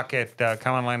 o'clock at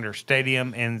Commonlander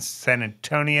Stadium in San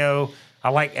Antonio. I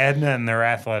like Edna and their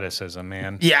athleticism,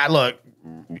 man. Yeah, look,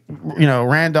 you know,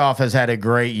 Randolph has had a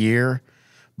great year,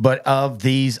 but of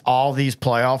all these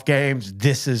playoff games,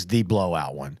 this is the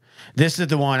blowout one. This is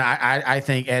the one I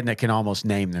think Edna can almost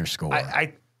name their score.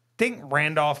 I think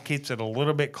Randolph keeps it a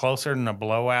little bit closer than a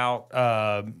blowout.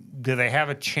 Do they have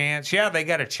a chance? Yeah, they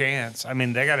got a chance. I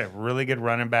mean, they got a really good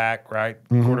running back, right?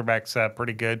 Mm-hmm. Quarterback's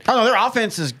pretty good. Oh, no, their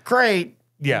offense is great.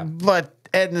 Yeah. But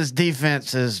Edna's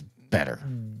defense is better.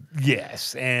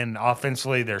 Yes, and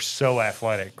offensively, they're so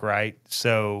athletic, right?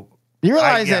 So you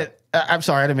realize that I'm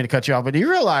sorry, I didn't mean to cut you off, but do you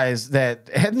realize that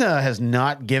Edna has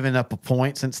not given up a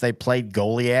point since they played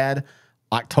Goliad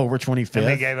October 25th? And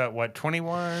they gave up, what,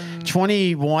 21?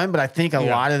 21, but I think a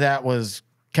lot of that was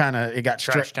kind of, it got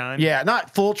trash time. Yeah,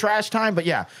 not full trash time, but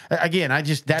yeah. Again,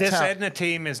 that's this how Edna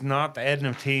team is not the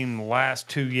Edna team last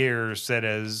 2 years that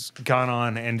has gone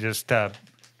on and just got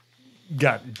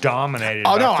dominated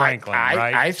by Franklin,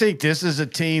 right? I think this is a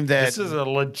team that... This is a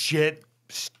legit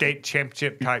state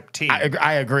championship type team.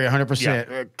 I agree 100%.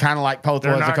 Yeah. Kind of like Poth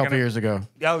was a couple years ago.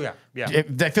 Oh, yeah.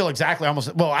 They feel exactly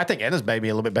almost... Well, I think Edna's maybe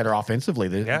a little bit better offensively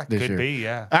this year. Could be,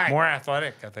 yeah. All right. More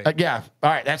athletic, I think. Yeah.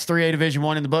 All right, that's 3A Division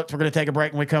 1 in the books. We're going to take a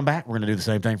break. When we come back, we're going to do the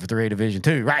same thing for 3A Division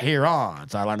 2 right here on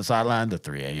Sideline to Sideline, the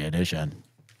 3A edition.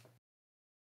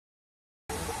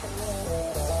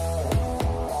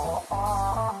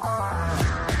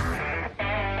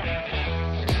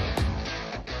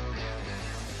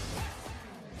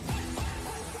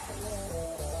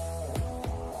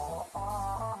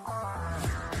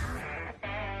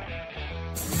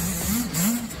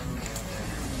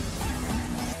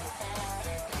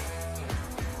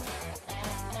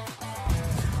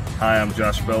 Hi, I'm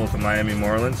Josh Bell with the Miami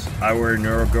Marlins. I wear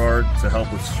NeuroGuard to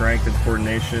help with strength and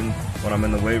coordination when I'm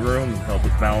in the weight room, and help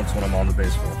with balance when I'm on the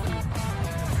baseball field.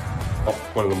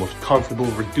 One of the most comfortable,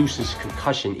 reduces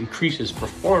concussion, increases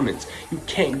performance. You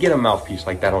can't get a mouthpiece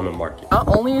like that on the market. Not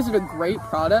only is it a great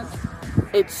product,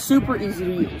 it's super easy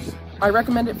to use. I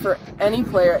recommend it for any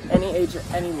player at any age at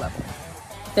any level.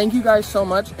 Thank you guys so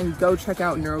much, and go check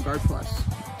out NeuroGuard Plus.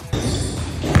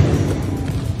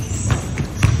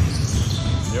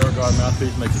 NeuroGuard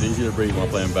mouthpiece makes it easy to breathe while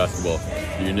playing basketball.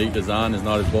 The unique design is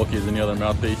not as bulky as any other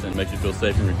mouthpiece and makes you feel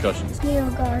safe in concussions.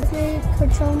 NeuroGuard. They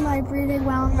control my breathing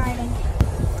while I'm riding.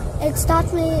 It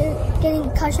stops me getting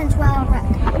concussions while I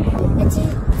wreck. It's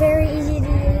very easy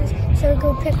to use, so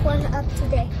go pick one up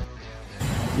today.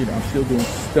 You know, I'm still doing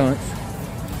stunts.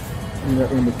 You know,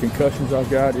 and the concussions I've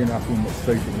got, and I feel much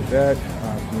safer with that.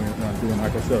 I'm doing,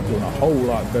 like I said, I'm doing a whole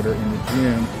lot better in the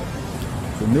gym.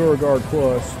 So NeuroGuard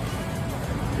Plus,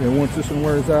 you know, once this one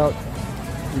wears out,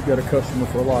 you've got a customer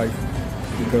for life,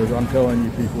 because I'm telling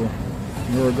you people,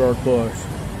 NeuroGuard Plus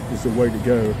is the way to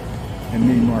go, and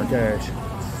me, Mark Ash,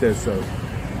 says so.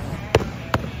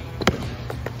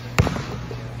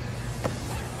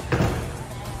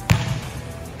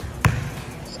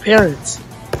 Parents,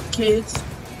 kids,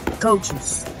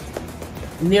 coaches,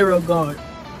 NeuroGuard.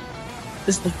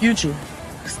 It's the future.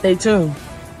 Stay tuned.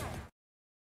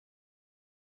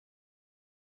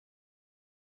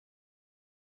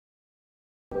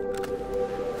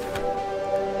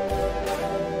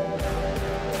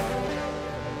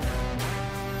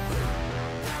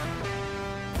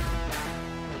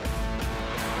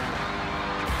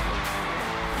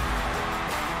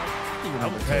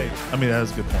 Hey, I mean, that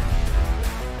was a good point.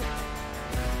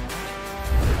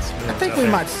 I think we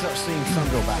might start seeing some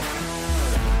go back.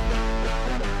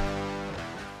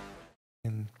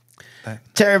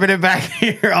 Terry Bennett back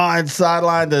here on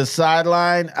Sideline to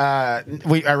Sideline. I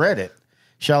read it.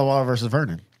 Shalawa versus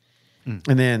Vernon. And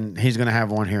then he's going to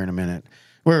have one here in a minute.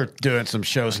 We're doing some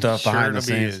show stuff behind the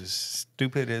scenes. Be as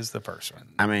stupid as the first one.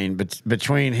 I mean,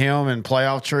 between him and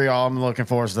Playoff Tree, all I'm looking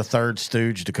for is the third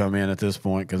stooge to come in at this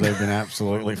point because they've been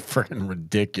absolutely freaking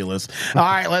ridiculous. All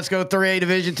right, let's go 3A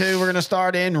Division 2. We're going to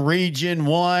start in Region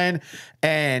 1.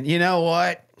 And you know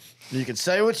what? You can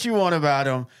say what you want about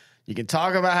them. You can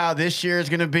talk about how this year is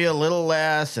going to be a little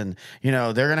less, and they're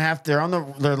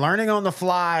learning on the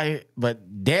fly.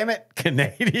 But damn it,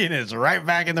 Canadian is right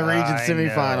back in the region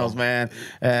semifinals, man.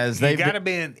 As you got to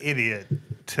be an idiot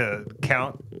to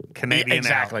count Canadian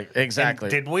out. Exactly.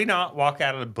 And did we not walk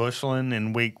out of the Bushland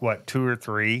in week 2 or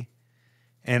 3,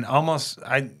 and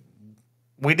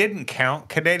we didn't count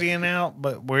Canadian out,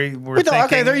 but we thought,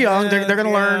 okay, they're young, they're going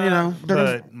to learn,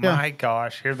 But my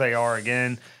gosh, here they are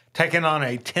again. Taking on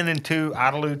a 10-2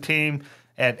 Idalou team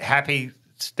at Happy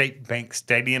State Bank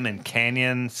Stadium in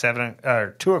Canyon,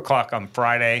 2 o'clock on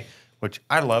Friday, which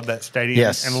I love that stadium.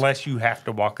 Yes. Unless you have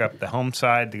to walk up the home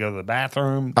side to go to the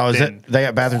bathroom. Oh, is it? They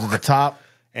got bathrooms at the top?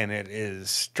 And it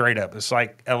is straight up. It's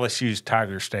like LSU's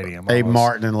Tiger Stadium. Abe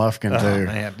Martin and Lufkin, too.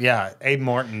 Man. Yeah, Abe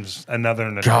Martin's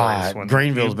another notorious one.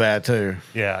 Greenville's bad, too.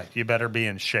 Yeah, you better be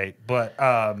in shape. But,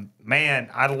 man,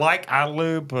 I like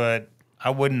Idalou, but I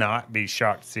would not be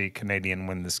shocked to see Canadian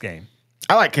win this game.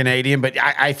 I like Canadian, but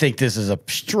I think this is a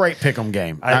straight pick'em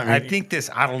game. I think this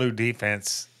Idalou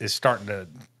defense is starting to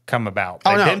come about.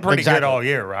 They've been pretty good all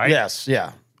year, right? Yes,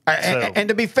 yeah. And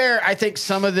to be fair, I think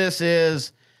some of this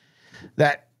is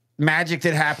that magic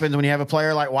that happens when you have a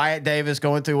player like Wyatt Davis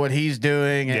going through what he's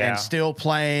doing and still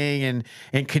playing and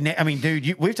I mean,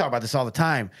 dude, we've talked about this all the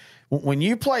time. When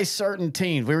you play certain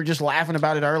teams, we were just laughing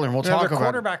about it earlier, and we'll talk about it. The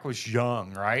quarterback was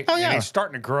young, right? Oh, yeah. And he's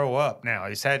starting to grow up now.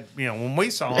 He's had, when we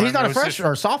saw him. He's not a freshman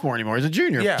or a sophomore anymore. He's a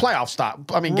junior. Yeah. Playoff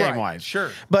stop. I mean, game-wise.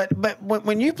 Sure. But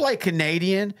when you play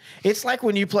Canadian, it's like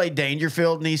when you play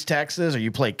Dangerfield in East Texas or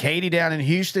you play Katy down in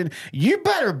Houston, you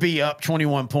better be up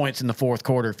 21 points in the fourth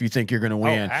quarter if you think you're going to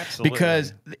win. Oh, absolutely.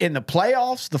 Because in the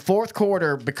playoffs, the fourth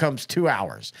quarter becomes 2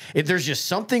 hours. There's just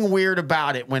something weird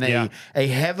about it when a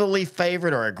heavily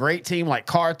favored or a great team like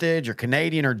Carthage or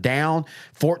Canadian are down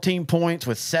 14 points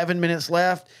with 7 minutes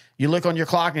left. You look on your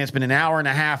clock and it's been an hour and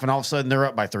a half, and all of a sudden they're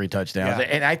up by 3 touchdowns. Yeah.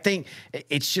 And I think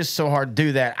it's just so hard to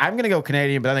do that. I'm going to go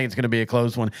Canadian, but I think it's going to be a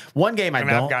close one. One game I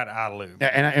don't. I've got Idalou.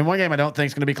 And one game I don't think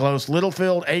is going to be close.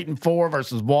 Littlefield 8-4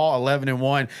 versus Wall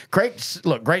 11-1.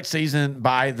 Great season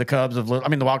by the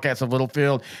the Wildcats of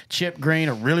Littlefield. Chip Green,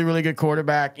 a really, really good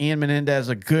quarterback. Ian Menendez,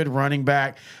 a good running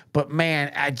back. But man,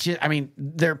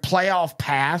 their playoff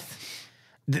path.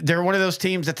 They're one of those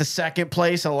teams that the second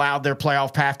place allowed their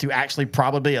playoff path to actually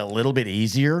probably a little bit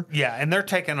easier. Yeah, and they're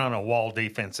taking on a Wall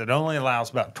defense that only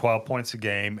allows about 12 points a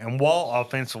game. And Wall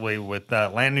offensively with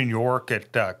Landon York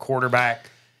at quarterback,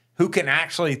 who can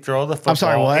actually throw the football. I'm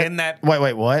sorry, what?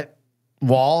 Wait, what?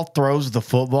 Wall throws the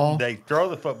football? They throw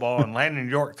the football, and Landon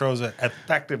York throws it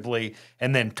effectively.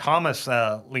 And then Thomas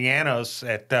Lianos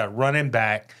at running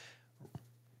back.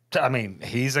 I mean,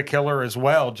 he's a killer as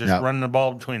well, just running the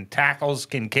ball between tackles,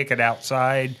 can kick it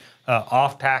outside,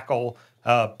 off tackle,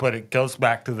 but it goes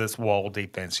back to this Wall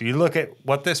defense. You look at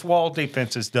what this Wall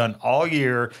defense has done all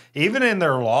year, even in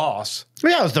their loss.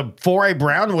 Yeah, it was the 4A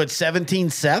Brownwood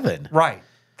 17-7. Right.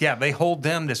 Yeah, they hold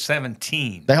them to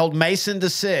 17. They hold Mason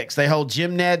to 6. They hold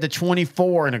Jim Ned to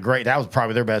 24 in that was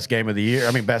probably their best game of the year.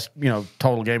 I mean, best,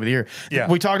 total game of the year. Yeah.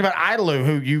 We talked about Idalou,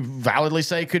 who you validly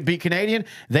say could beat Canadian.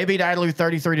 They beat Idalou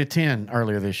 33-10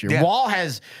 earlier this year. Yeah. Wall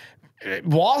has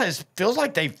feels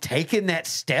like they've taken that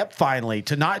step finally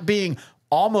to not being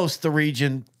almost the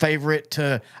region favorite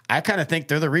to I kind of think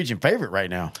they're the region favorite right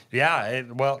now. Yeah,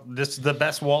 this is the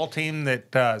best Wall team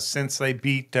that since they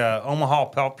beat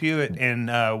Omaha Pelpute in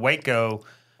Waco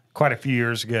quite a few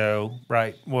years ago,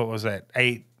 right? What was that?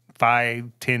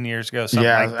 10 years ago, something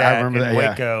like that. I remember in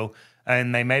that, Waco,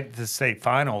 and they made it to the state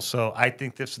finals. So I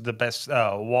think this is the best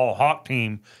Wall Hawk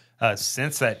team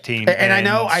since that team. And I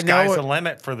know sky's the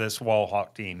limit for this Wall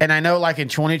Hawk team. And I know, like in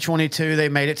 2022, they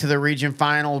made it to the region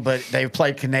final, but they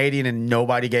played Canadian, and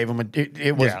nobody gave them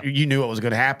you knew what was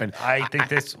going to happen. I think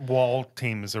this Wall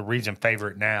team is a region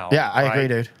favorite now. Yeah, I agree,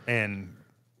 dude. And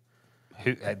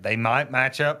they might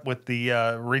match up with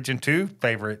the Region 2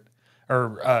 favorite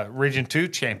or Region 2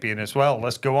 champion as well.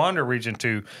 Let's go on to Region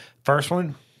 2. First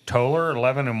one, Toller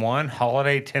 11-1,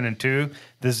 Holiday 10-2.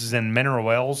 This is in Mineral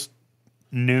Wells.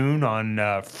 noon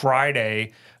on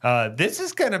Friday. This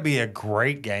is going to be a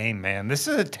great game, man. This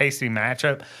is a tasty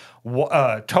matchup.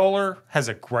 Toller has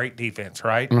a great defense,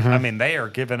 right? I mean, they are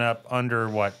giving up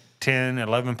under, 10,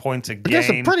 11 points a game. It's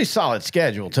a pretty solid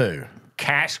schedule, too.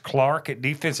 Cash Clark at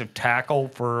defensive tackle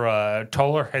for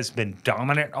Toller has been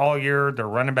dominant all year. Their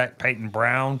running back, Peyton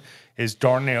Brown, is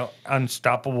darn near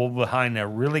unstoppable behind a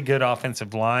really good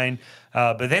offensive line.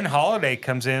 But then Holiday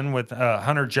comes in with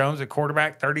Hunter Jones at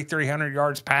quarterback, 3,300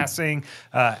 yards passing.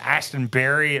 Ashton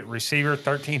Berry at receiver,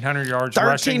 1,300 yards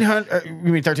rushing.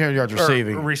 1,300 yards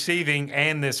receiving. Receiving,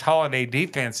 and this Holiday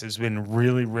defense has been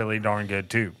really, really darn good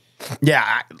too.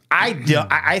 Yeah,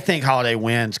 I think Holiday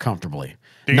wins comfortably.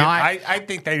 I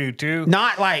think they do too.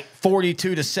 Not like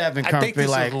 42-7. I think this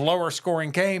is a lower scoring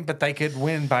game, but they could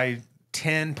win by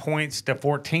 10 points to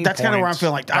 14 That's points. kind of where I'm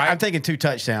feeling like. Right? I'm thinking 2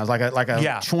 touchdowns, like a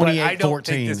 28-14. But I don't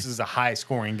think this is a high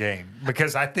scoring game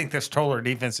because I think this Toller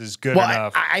defense is good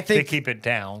enough to keep it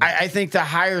down. I think the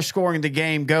higher scoring the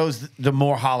game goes, the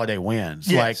more Holiday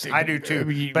wins. Yes, I do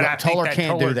too. But I Toller think that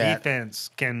can't Toller do that.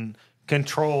 defense can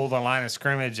control the line of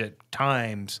scrimmage at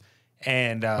times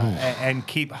and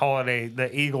keep Holiday,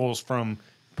 the Eagles, from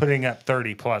putting up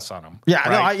 30 plus on them. Yeah,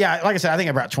 right? like I said, I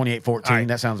think about 28-14. Right.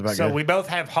 That sounds about good. So we both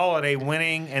have Holiday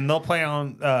winning, and they'll play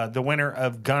on the winner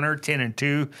of Gunner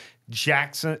 10-2,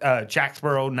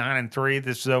 Jacksboro 9-3.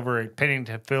 This is over at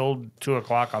Pennington Field,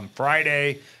 2:00 on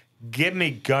Friday. Give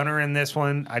me Gunner in this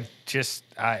one.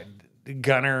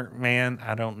 Gunner, man,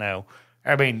 I don't know.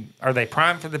 I mean, are they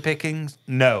primed for the pickings?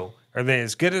 No. Are they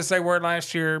as good as they were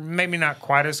last year? Maybe not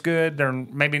quite as good. They're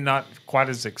maybe not quite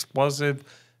as explosive,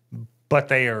 but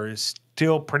they are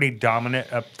still pretty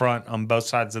dominant up front on both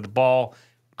sides of the ball.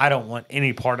 I don't want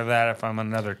any part of that if I'm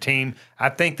another team. I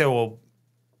think they will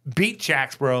beat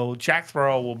Jacksboro.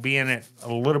 Jacksboro will be in it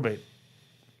a little bit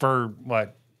for,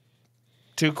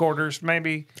 2 quarters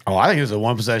maybe? Oh, I think it's a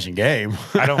 1-possession game.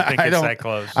 I don't think it's that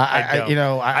close.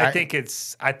 I think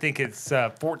it's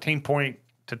 14-point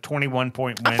to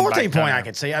 21-point win. 14-point, I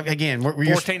could see. Again,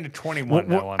 14 to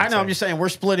 21. I'm just saying we're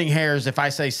splitting hairs. If I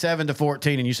say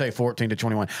 7-14 and you say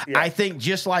 14-21, I think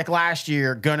just like last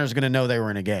year, Gunner's going to know they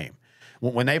were in a game.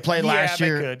 When they played last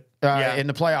year in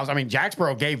the playoffs, I mean,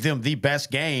 Jacksboro gave them the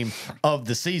best game of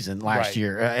the season last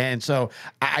year, and so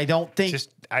I don't think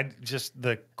just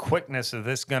the quickness of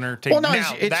this Gunner team. Well, no,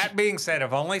 now, that being said,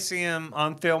 I've only seen him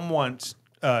on film once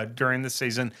during the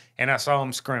season, and I saw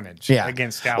him scrimmage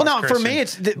against Dallas. Well, no, Christian. for me,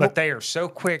 it's but they are so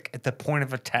quick at the point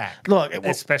of attack. Look,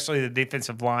 especially the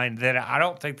defensive line, that I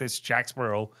don't think this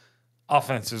Jacksboro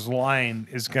offensive line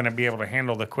is going to be able to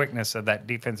handle the quickness of that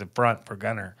defensive front for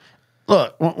Gunner.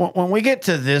 Look, when we get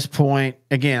to this point,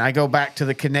 again, I go back to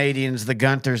the Canadians, the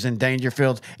Gunthers, and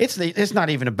Dangerfields. It's not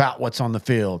even about what's on the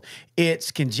field. It's,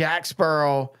 can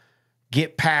Jacksboro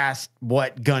get past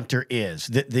what Gunter is?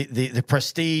 The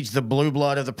prestige, the blue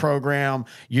blood of the program.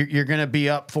 You're going to be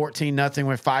up 14-0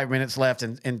 with 5 minutes left,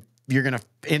 and you're going to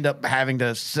end up having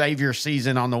to save your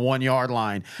season on the 1-yard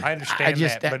line. I understand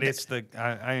but it's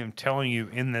I am telling you,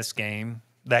 in this game,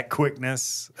 that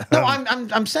quickness. No,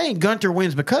 I'm saying Gunter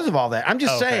wins because of all that. I'm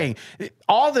just saying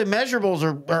all the measurables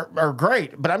are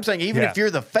great, but I'm saying even if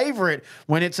you're the favorite,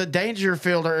 when it's a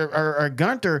Dangerfield or a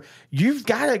Gunter, you've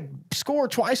got to score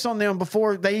twice on them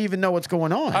before they even know what's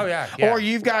going on. Oh yeah. Or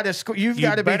you've got to score. You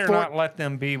better not let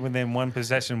them be within one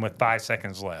possession with 5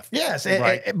 seconds left. Yes,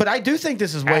 right. But I do think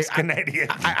this is way Canadian.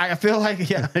 I feel like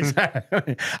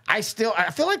exactly. I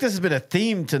feel like this has been a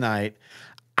theme tonight.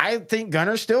 I think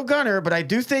Gunner's still Gunner, but I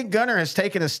do think Gunner has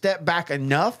taken a step back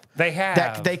enough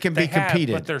that they can be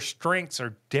competed. But their strengths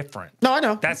are different. No, I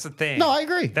know. That's the thing. No, I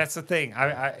agree. That's the thing.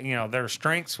 Their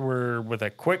strengths were with a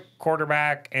quick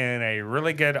quarterback and a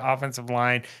really good offensive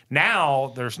line.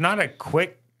 Now there's not a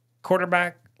quick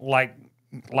quarterback like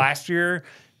last year,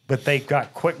 but they've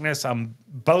got quickness on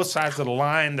both sides of the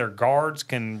line. Their guards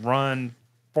can run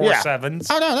 4.7s.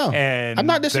 Oh no. And I'm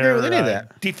not disagreeing with any of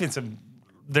that.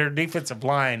 Their defensive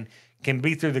line can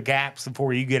be through the gaps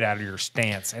before you get out of your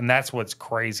stance, and that's what's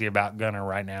crazy about Gunner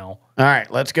right now. All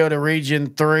right, let's go to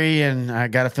Region 3, and I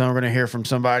got a feeling we're going to hear from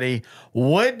somebody.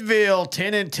 Woodville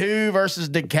 10-2 versus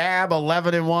DeKalb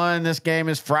 11-1. This game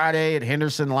is Friday at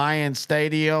Henderson Lions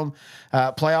Stadium.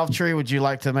 Playoff Tree, would you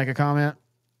like to make a comment?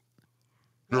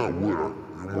 Yeah, I would.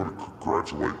 I want to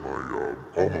congratulate my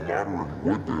alma mater in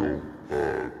Woodville,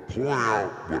 pulling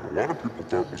out what a lot of people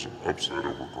thought was an upset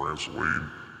over Grand Saline.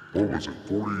 What was it,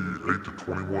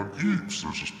 48-21? Eeps,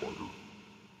 there's a spider.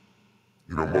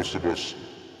 You know, most of us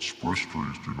spruce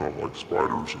trees do not like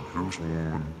spiders, and here's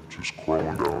one just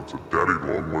crawling down. It's a daddy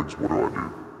longlegs. What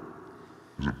do?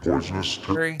 Is it poisonous?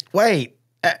 Wait,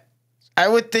 I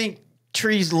would think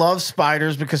trees love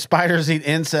spiders because spiders eat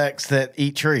insects that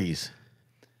eat trees.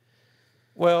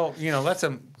 Well, that's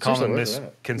a common where's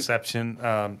that?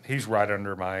 misconception. He's right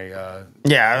under my.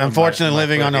 Yeah, unfortunately, my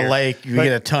living foot on a here. lake, you But-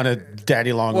 get a ton of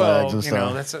daddy long legs and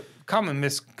stuff. that's a common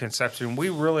misconception. We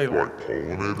really Like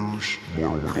pollinators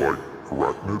more than we like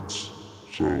arachnids.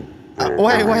 So,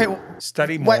 Wait.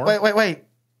 study more. Wait.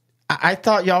 I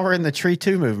thought y'all were in the tree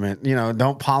two movement.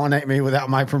 Don't pollinate me without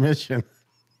my permission.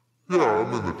 Yeah,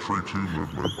 I'm in the Tree 2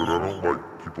 movement, but I don't like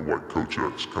people like Coach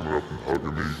X coming up and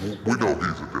hugging me. We know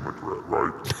he's a Democrat,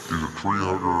 right? He's a tree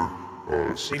hugger.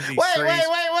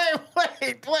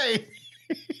 Wait.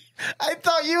 I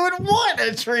thought you would want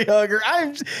a tree hugger.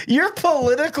 Your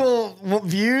political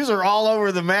views are all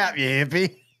over the map, you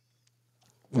hippie.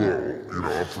 Well,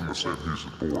 I'm from the St. Hughes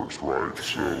Boards, right?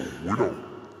 So we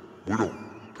don't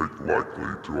take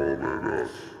lightly to all that,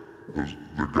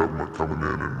 the government coming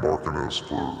in and marking us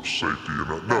for safety.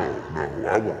 And no,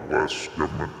 I want less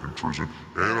government intrusion,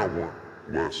 and I want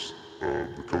less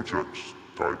the Coach X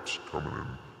types coming in,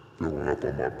 filling up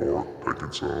on my bark,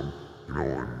 taking some,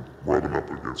 and rubbing up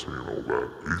against me and all that.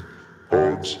 He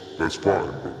hugs, that's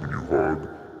fine, but when you hug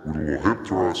with a little hip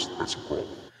thrust, that's a problem.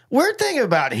 Weird thing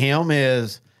about him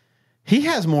is he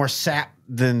has more sap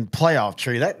than playoff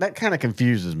tree. That kind of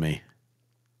confuses me.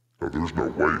 Now, there's no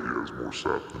way he has more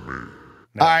sap than me.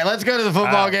 All right, let's go to the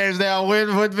football games now.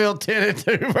 Woodville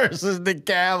 10-2 versus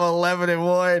DeKalb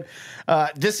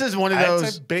 11-1. This is one of those.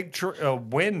 That's a big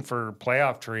win for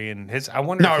playoff tree, and his. I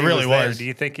wonder. No, if it he really was. There. was. Do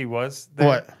you think he was there?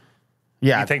 What?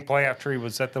 Yeah. You think playoff tree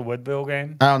was at the Woodville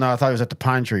game? I don't know. I thought he was at the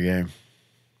Pine Tree game.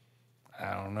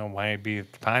 I don't know why he'd be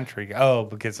at the Pine Tree. Oh,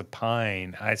 because of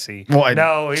pine. I see. Well,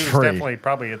 no, he was tree. definitely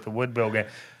probably at the Woodville game.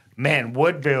 Man,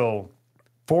 Woodville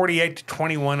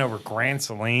 48-21 over Grand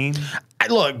Saline.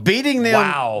 Look, beating them.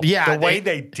 Wow. Yeah. The way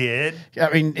they did. I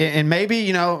mean, and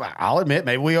maybe, I'll admit,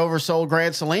 maybe we oversold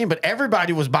Grand Saline, but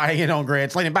everybody was buying in on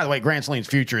Grand Saline. And by the way, Grand Saline's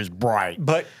future is bright.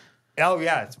 But, oh,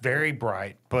 yeah, it's very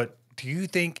bright. But do you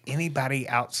think anybody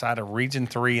outside of Region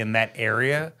 3 in that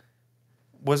area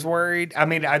was worried? I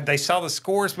mean, they saw the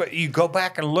scores, but you go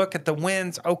back and look at the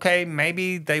wins. Okay,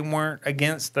 maybe they weren't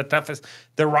against the toughest.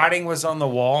 The writing was on the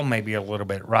wall maybe a little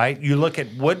bit, right? You look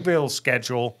at Woodville's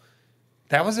schedule.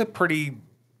 That was a pretty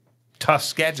tough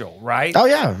schedule, right? Oh,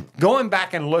 yeah. Going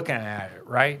back and looking at it,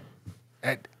 right?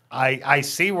 I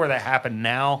see where that happened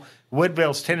now.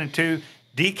 Woodville's 10-2,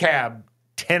 DeKalb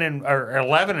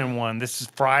 11-1. This is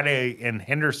Friday in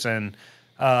Henderson.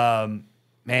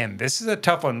 Man, this is a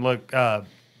tough one. Look,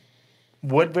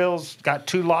 Woodville's got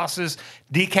 2 losses.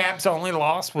 DeKalb's only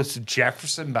loss was to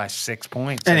Jefferson by 6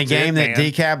 points. And a That's game it, that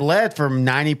man. DeKalb led for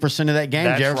 90% of that game.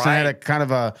 That's Jefferson had a right. kind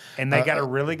of a. And they got a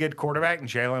really good quarterback,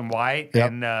 Jalen White, Yep.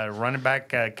 and running back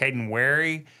Caden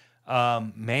Wary.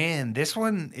 Man, this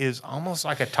one is almost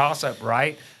like a toss-up,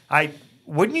 right?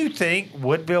 Wouldn't you think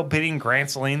Woodville beating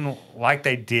Grand Saline like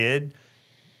they did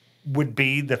would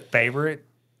be the favorite?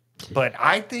 But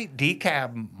I think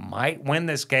DeKalb might win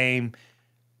this game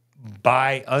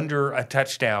by under a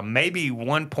touchdown, maybe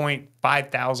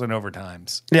 1.5 thousand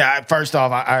overtimes. Yeah, first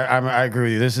off, I agree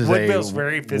with you. This is Woodville's a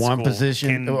very physical. one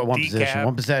Can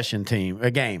one possession team, a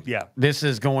game. Yeah. This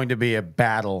is going to be a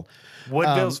battle.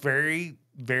 Woodville's very,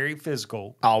 very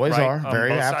physical. Always right? are. On Very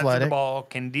both sides of athletic. the ball.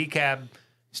 Can DeKalb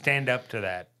stand up to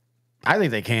that? I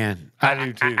think they can. I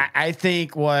do too. I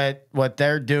think what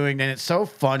they're doing, and it's so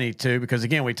funny too, because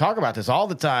again, we talk about this all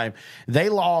the time. They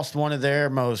lost one of their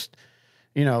most,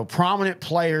 prominent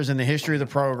players in the history of the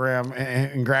program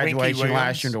in graduation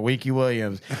last year to Weekie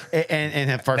Williams. and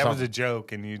first that off, was a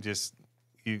joke, and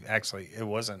you actually, it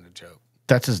wasn't a joke.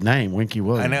 that's his name, Winky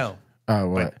Williams. I know. Oh,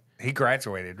 what? But he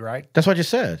graduated, right? That's what you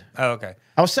said. Oh, okay.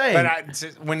 I was saying.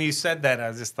 But when you said that,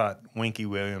 I just thought Winky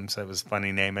Williams. That was a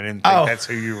funny name. I didn't think that's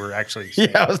who you were actually saying.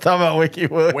 Yeah, I was talking about Winky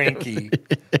Williams. Winky.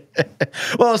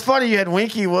 Well, it's funny you had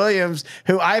Winky Williams,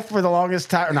 who I, for the longest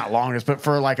time, or not longest, but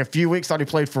for like a few weeks, thought he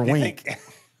played for Wink.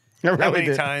 How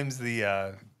many times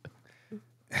the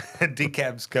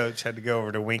DeKalb's coach had to go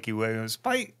over to Winky Williams?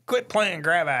 Quit playing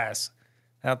grab ass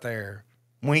out there,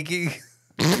 Winky.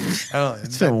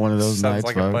 It's been one of those sounds nights.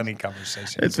 like folks. a funny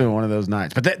conversation. It's been one of those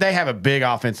nights. But they have a big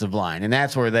offensive line, and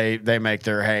that's where they make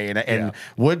their hay. And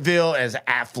Woodville, as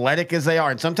athletic as they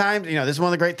are, and sometimes, this is one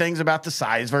of the great things about the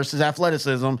size versus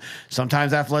athleticism.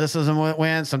 Sometimes athleticism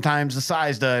wins, sometimes the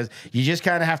size does. You just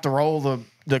kind of have to roll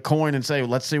the coin and say, well,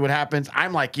 let's see what happens.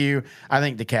 I'm like you. I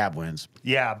think DeKalb wins.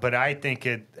 Yeah, but I think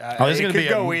it It's could gonna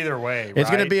go either way. It's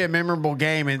going right? to be a memorable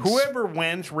game. And Whoever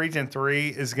wins Region 3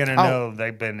 is going to know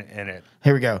they've been in it.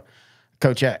 Here we go.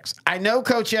 Coach X. I know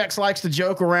Coach X likes to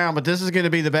joke around, but this is going to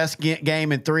be the best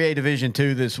game in 3A Division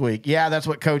II this week. Yeah, that's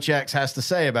what Coach X has to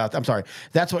say about that. I'm sorry.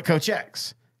 That's what Coach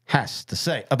X has to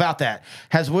say about that.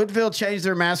 Has Woodville changed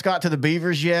their mascot to the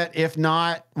Beavers yet? If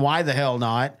not, why the hell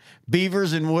not?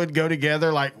 Beavers and Wood go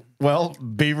together like, well,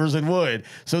 Beavers and Wood.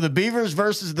 So the Beavers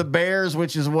versus the Bears,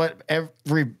 which is what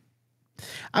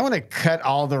I want to cut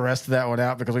all the rest of that one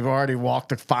out because we've already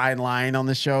walked a fine line on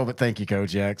the show, but thank you,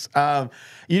 Coach X.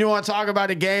 You want to talk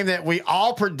about a game that we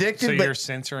all predicted? So but you're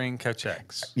censoring Coach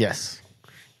X? Yes.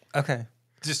 Okay.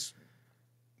 Just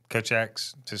Coach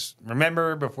X, just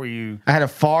remember before you... I had a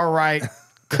far-right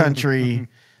country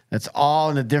that's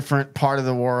all in a different part of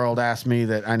the world ask me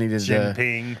that I needed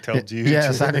Jinping told you.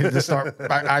 Yes, I needed to start.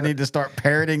 I need to start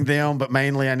parroting them, but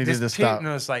mainly I needed to stop.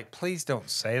 Putin was like, please don't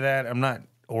say that. I'm not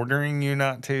ordering you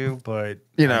not to, but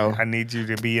I need you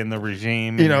to be in the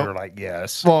regime. And you're like,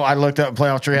 yes. Well, I looked up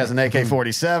Playoff Tree has an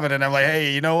AK-47, and I'm like,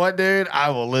 hey, you know what, dude?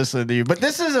 I will listen to you. But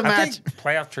this is a match. I think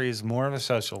Playoff Tree is more of a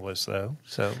socialist, though.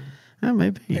 So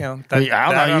maybe. That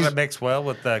ought to mix well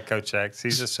with Coach X.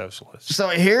 He's a socialist. So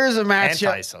here's a matchup.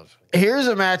 Anti-socialist. Here's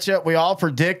a matchup we all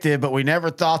predicted, but we never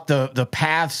thought the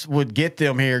paths would get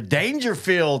them here.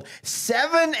 Dangerfield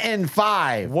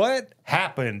 7-5. What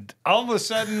happened? All of a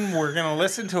sudden, we're going to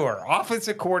listen to our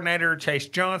offensive coordinator, Chase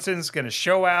Johnson's going to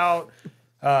show out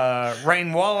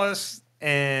Rain Wallace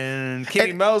and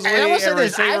Kenny Mosley at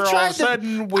receiver. All of a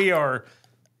sudden, we are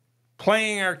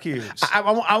playing our cues. I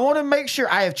want to make sure.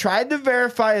 I have tried to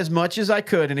verify as much as I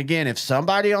could. And again, if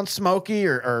somebody on Smokey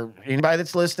or anybody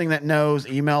that's listening that knows,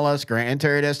 email us,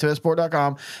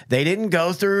 grantandterry@s2sport.com. They didn't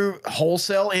go through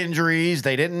wholesale injuries.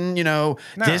 They didn't,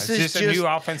 this is just a new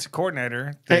offensive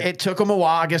coordinator. It took them a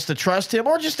while, I guess, to trust him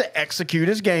or just to execute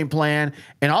his game plan.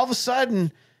 And all of a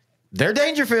sudden, they're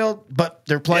Dangerfield, but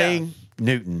they're playing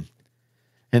Newton.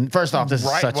 And first off, this is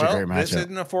such a great matchup. This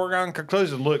isn't a foregone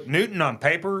conclusion. Look, Newton on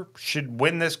paper should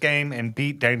win this game and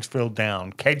beat Dangerfield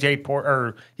down. KJ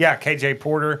Porter,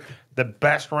 the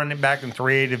best running back in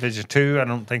 3A Division II. I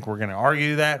don't think we're going to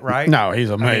argue that, right? No, he's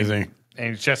amazing. I mean, and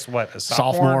he's just a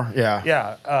sophomore? Yeah.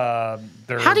 Yeah.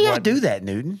 How do y'all do that,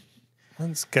 Newton?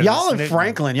 Y'all in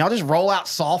Franklin, y'all just roll out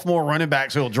sophomore running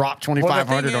backs who will drop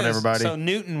 2,500 on everybody. So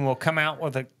Newton will come out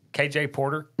with a KJ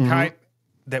Porter type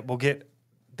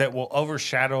that will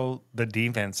overshadow the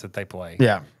defense that they play.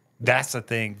 Yeah. That's the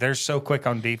thing. They're so quick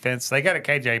on defense. They got a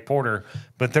KJ Porter,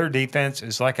 but their defense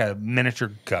is like a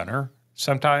miniature gunner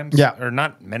sometimes. Yeah. Or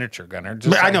not miniature gunner.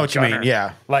 Just I know what you mean.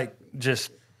 Yeah. Like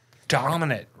just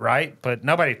dominant, right? But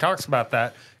nobody talks about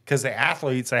that because the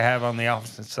athletes they have on the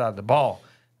offensive side of the ball.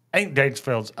 I think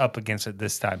Dangerfield's up against it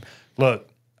this time. Look,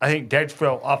 I think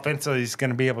Dangerfield offensively is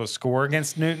going to be able to score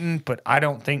against Newton, but I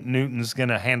don't think Newton's going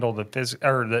to handle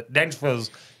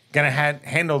Dangerfield's going to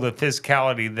handle the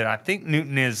physicality that I think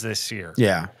Newton is this year.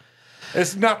 Yeah.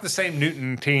 It's not the same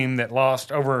Newton team that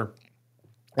lost over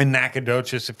in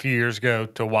Nacogdoches a few years ago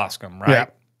to Wascom, right? Yeah.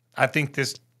 I think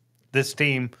this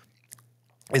team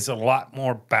is a lot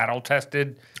more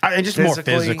battle-tested. And just more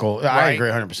physical. Right? I agree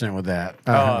 100% with that.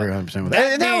 I agree 100% with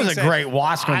that. And that was a great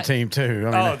Wascom team,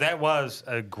 too. That was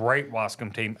a great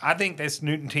Wascom team. I think this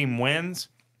Newton team wins,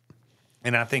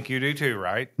 and I think you do too,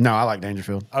 right? No, I like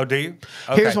Dangerfield. Oh, do you?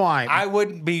 Okay. Here's why. I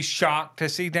wouldn't be shocked to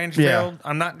see Dangerfield. Yeah.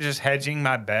 I'm not just hedging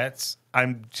my bets.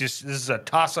 This is a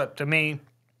toss-up to me.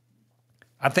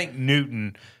 I think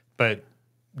Newton, but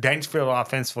Dangerfield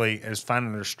offensively is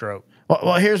finding their stroke.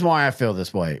 Well, here's why I feel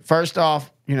this way. First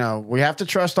off, we have to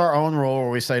trust our own rule where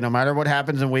we say no matter what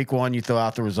happens in week 1, you throw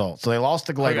out the results. So they lost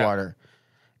to Gladewater.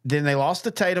 Then they lost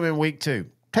to Tatum in week 2.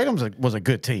 Tatum was a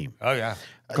good team. Oh, yeah.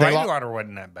 Gladewater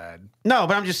wasn't that bad. No,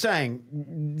 but I'm just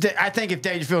saying, I think if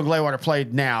Dangerfield and Gladewater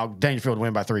played now, Dangerfield would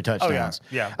win by 3 touchdowns. Oh,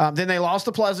 yeah. Then they lost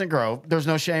to Pleasant Grove. There's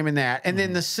no shame in that. And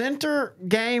then the Center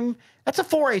game, that's a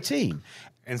 4A team.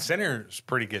 And Center's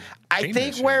pretty good. I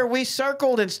think where we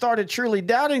circled and started truly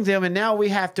doubting them, and now we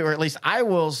have to, or at least I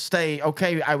will say,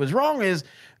 okay, I was wrong, is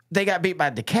they got beat by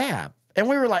DeKalb. And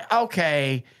we were like,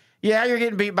 okay, yeah, you're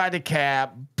getting beat by DeKalb,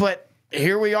 but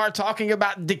here we are talking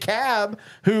about DeKalb,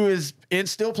 who is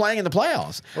still playing in the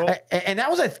playoffs. Well, and that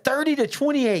was a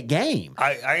 30-28 game.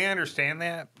 I understand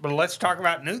that, but let's talk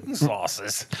about Newton's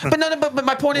losses. But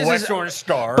my point is, Western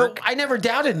Star. But I never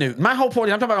doubted Newton. My whole point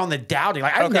is, I'm talking about on the doubting.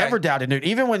 Like I never doubted Newton,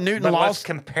 even when Newton lost. Let's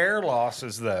compare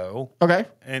losses though. Okay.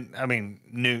 And I mean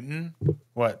Newton,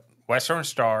 what? Western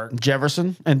Star,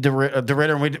 Jefferson, and DeRitter.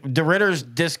 DeRitter's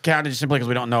discounted simply because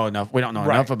we don't know enough. We don't know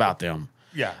enough about them.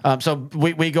 Yeah. So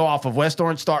we go off of West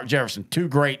Orange, Stark, Jefferson. 2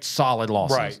 great, solid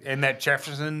losses. Right. And that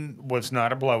Jefferson was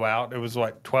not a blowout. It was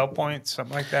like 12 points,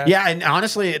 something like that. Yeah, and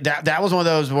honestly, that was one of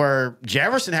those where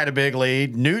Jefferson had a big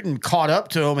lead. Newton caught up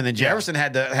to him, and then Jefferson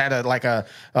had a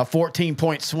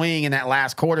 14-point swing in that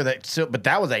last quarter. But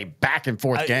that was a back and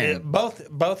forth game.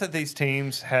 Both of these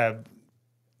teams have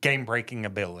game breaking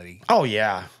ability. Oh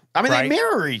yeah. I mean, Right? they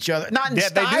mirror each other, not in Yeah,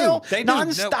 style, They do. not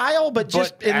in style, but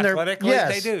just in their athletically,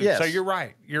 yes, they do. yes. So you're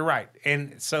right. You're right.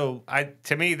 And so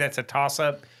to me, that's a toss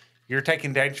up. You're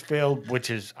taking Dangerfield, which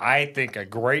is, I think, a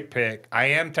great pick. I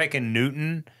am taking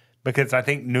Newton because I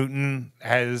think Newton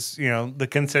has, the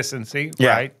consistency, Yeah.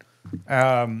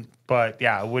 right? But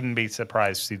yeah, I wouldn't be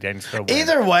surprised to see Dangerfield win.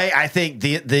 Either way, I think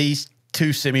these 2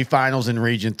 semifinals in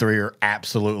Region 3 are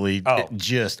absolutely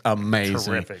just amazing.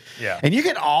 Terrific, yeah. And you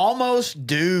can almost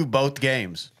do both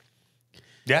games.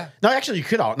 Yeah. No, actually, you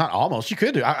could not almost. You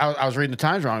could do. I was reading the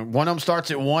times wrong. One of them starts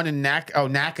at 1 in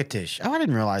Natchitoches. Oh, I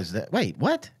didn't realize that. Wait,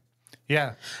 what?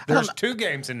 Yeah. There's 2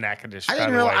 games in Natchitoches. I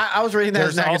didn't realize. I was reading that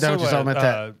as Nacogdoches. So I meant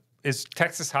that. Is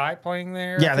Texas High playing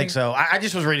there? Yeah, I think so. I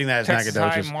just was reading that as Texas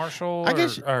Nacogdoches. High, Marshall? I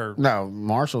guess. Or No,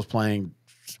 Marshall's playing.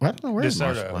 I don't know where is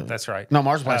Marshall DeSoto, playing? that's right. No,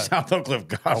 Marshall's playing South Oak Cliff.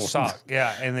 God, Sock,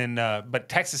 yeah. And then, but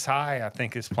Texas High, I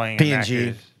think, is playing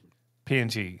P&G.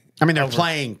 P&G. I mean, they're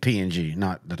playing P&G,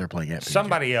 not that they're playing at P&G.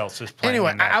 Somebody else is playing.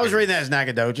 Anyway, in I was Natchitoches. reading that as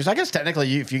Nacogdoches. I guess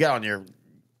technically, if you got on your,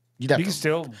 you'd have You to. can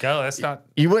still go. That's not.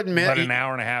 You wouldn't miss. But an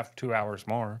hour and a half, 2 hours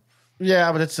more.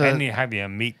 Yeah, but it's a. And you have a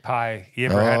meat pie. You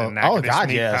ever had a oh Natchitoches God,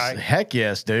 meat yes, pie? heck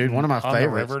yes, dude. One of my On favorites. the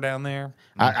river down there.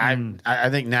 I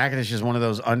think Natchitoches is one of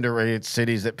those underrated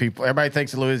cities that everybody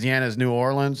thinks of Louisiana as New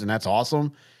Orleans, and that's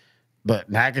awesome. But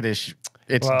Natchitoches,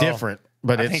 it's Well, different,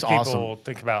 but I it's think awesome. people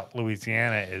think about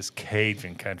Louisiana as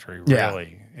Cajun country, Yeah.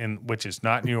 really, and which is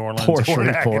not New Orleans Poor or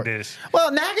Shreveport. Natchitoches.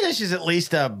 Well, Natchitoches is at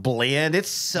least a blend. It's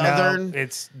southern. No,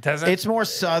 doesn't. It's more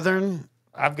southern.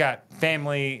 I've got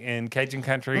family in Cajun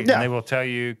country, Yeah. and they will tell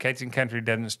you Cajun country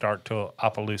doesn't start till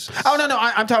Opelousas. Oh no,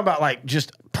 I'm talking about like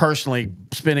just personally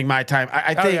spending my time.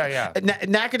 I think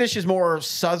Natchitoches is more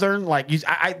southern. Like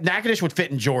Natchitoches would fit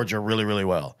in Georgia really, really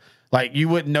well. Like you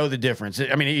wouldn't know the difference.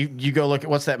 I mean, you go look at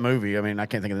what's that movie? I mean, I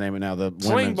can't think of the name of it now. The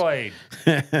Sling women's. Blade.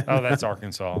 Oh, that's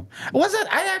Arkansas. Was that?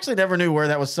 I actually never knew where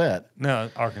that was set. No,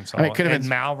 Arkansas. I mean, it could have in been-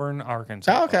 Malvern,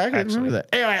 Arkansas. Oh, okay, I couldn't remember that.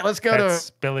 Anyway, let's go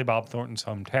That's Billy Bob Thornton's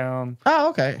hometown. Oh,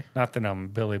 okay. Not that I'm a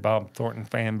Billy Bob Thornton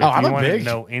fan, but Oh, if I'm you a want big- to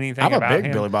know anything I'm a about big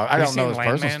him, Billy Bob. I have don't you know his seen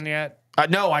personal- Landman yet?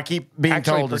 No, I keep being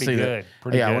Actually, told to pretty see good. that.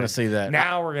 Pretty Yeah, I good. want to see that.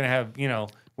 Now we're gonna have,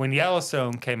 when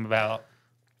Yellowstone came about,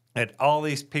 that all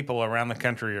these people around the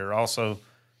country are also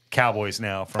cowboys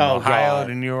now, from Oh, Ohio God.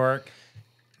 to New York.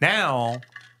 Now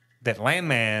that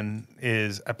Landman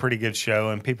is a pretty good show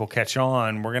and people catch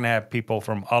on, we're gonna have people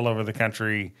from all over the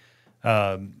country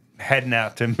heading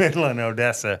out to Midland,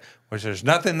 Odessa, which there's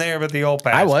nothing there but the old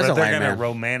pass. I was but a they're Landman.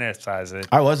 gonna romanticize it.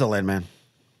 I was a landman.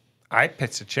 I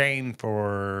pitched a chain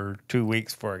for 2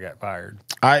 weeks before I got fired.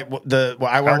 I worked.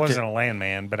 I wasn't a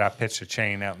landman, but I pitched a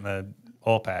chain out in the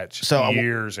oil patch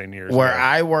years and years Where ago.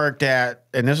 I worked at,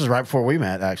 and this was right before we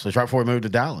met, actually. It's right before we moved to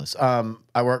Dallas.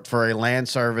 I worked for a land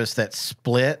service that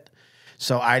split,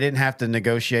 so I didn't have to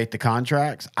negotiate the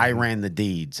contracts. I ran the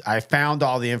deeds. I found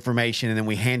all the information, and then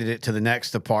we handed it to the next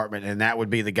department, and that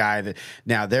would be the guy that.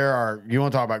 Now, you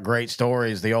want to talk about great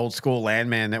stories, the old school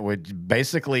landman that would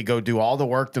basically go do all the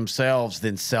work themselves,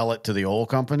 then sell it to the oil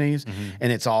companies,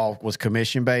 and it's all was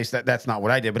commission based. That's not what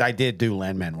I did, but I did do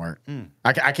landman work.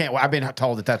 I can't. I've been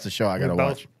told that that's a show I got to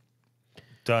watch.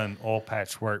 Done oil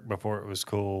patch work before it was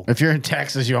cool. If you're in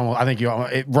Texas,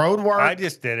 road work. I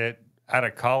just did it out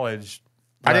of college.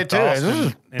 I did left too.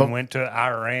 Austin But- and went to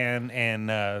Iran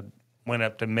and went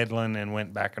up to Midland and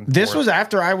went back and forth. This was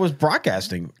after I was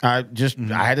broadcasting. I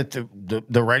had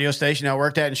the radio station I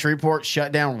worked at in Shreveport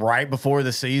shut down right before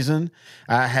the season.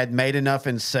 I had made enough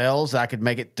in sales that I could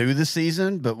make it through the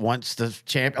season, but once the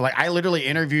I literally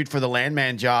interviewed for the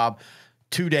landman job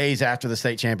 2 days after the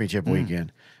state championship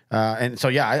weekend. And so,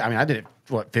 yeah, I did it,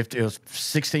 it was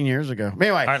 16 years ago.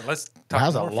 Anyway. All right, let's talk that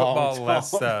was more a long football.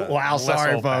 Less, wow, less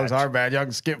sorry, oil folks. patch. Our bad. Y'all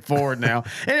can skip forward now.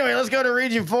 Anyway, let's go to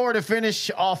Region 4 to finish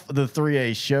off the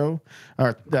 3A show.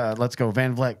 Let's go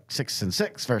Van Vleck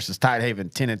 6-6 versus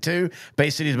Tidehaven 10-2. Bay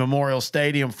City's Memorial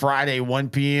Stadium, Friday, 1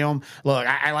 p.m. Look,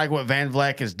 I like what Van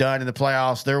Vleck has done in the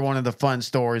playoffs. They're one of the fun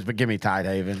stories, but give me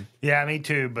Tidehaven. Yeah, me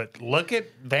too. But look at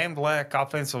Van Vleck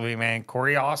offensively, man.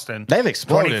 Corey Austin. They've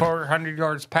exploded. 2,400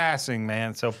 yards passing,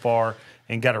 man, so far.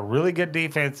 And got a really good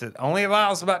defense that only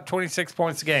allows about 26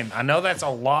 points a game. I know that's a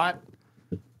lot,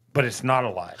 but it's not a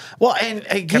lot. Well, and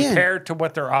again, compared to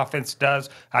what their offense does,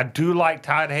 I do like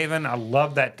Tidehaven. I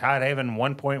love that Tidehaven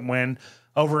 1-point win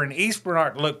over an East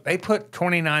Bernard. Look, they put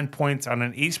 29 points on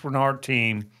an East Bernard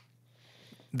team.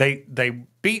 They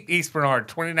beat East Bernard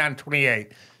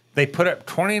 29-28. They put up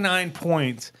 29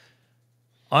 points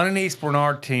on an East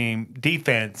Bernard team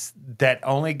defense that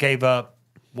only gave up,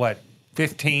 what,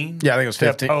 15? Yeah, I think it was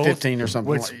 15 or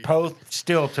something. Which Poth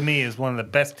still, to me, is one of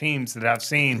the best teams that I've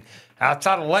seen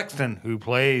outside of Lexington, who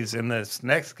plays in this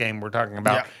next game we're talking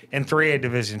about in 3A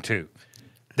Division II.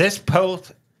 This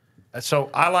Poth, so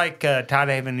I like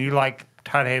Tidehaven. You like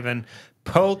Tidehaven.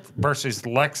 Poth versus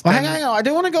Lexington. Well, hang on. I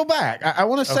do want to go back. I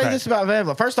want to say this about Van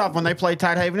Vleck. First off, when they played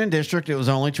Tidehaven in district, it was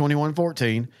only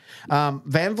 21-14.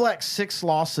 Van Vleck's 6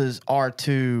 losses are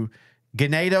to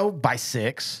Ganado by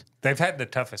 6. They've had the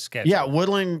toughest schedule. Yeah,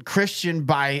 Woodland Christian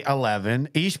by 11.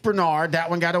 East Bernard,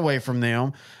 that one got away from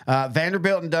them.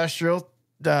 Vanderbilt Industrial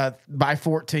by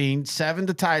 14. 7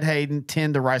 to Tidehaven,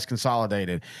 10 to Rice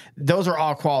Consolidated. Those are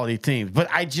all quality teams. But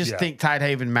I just think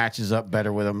Tidehaven matches up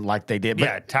better with them like they did. But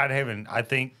yeah, Tidehaven, I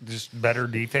think, just better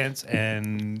defense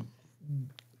and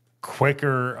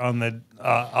quicker on the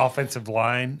offensive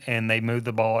line, and they move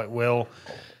the ball at will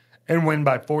and win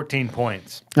by 14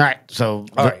 points. All right. So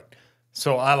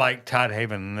So I like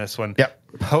Tidehaven in this one.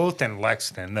 Yep. Poth and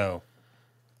Lexington, though.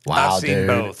 Wow, I've seen dude.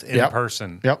 both in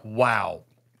person. Yep. Wow.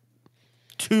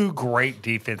 2 great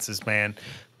defenses, man.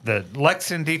 The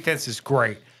Lexington defense is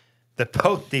great. The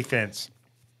Poth defense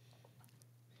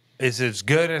is as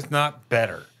good as not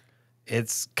better.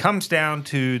 It comes down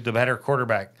to the better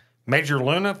quarterback. Major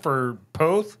Luna for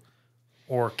Poth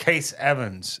or Case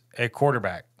Evans at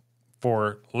quarterback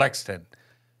for Lexington.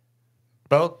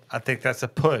 Both, I think that's a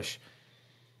push.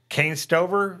 Kane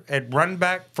Stover at running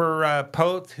back for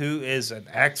Poth, who is an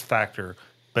X factor,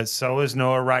 but so is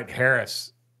Noah Wright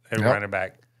Harris at running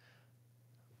back.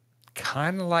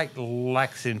 Kind of like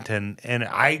Lexington, and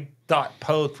I thought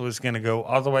Poth was going to go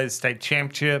all the way to the state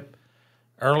championship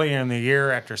earlier in the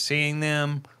year after seeing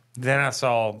them. Then I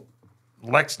saw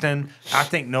Lexington. I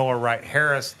think Noah Wright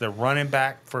Harris, the running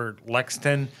back for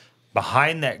Lexington,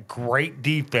 behind that great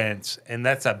defense, and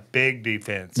that's a big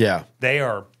defense. Yeah. They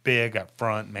are big up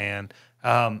front, man.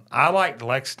 I like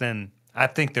Lexington. I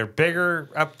think they're bigger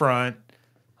up front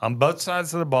on both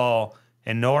sides of the ball,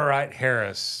 and Noah Wright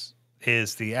Harris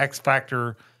is the X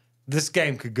factor. This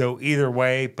game could go either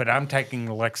way, but I'm taking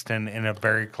Lexington in a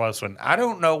very close one. I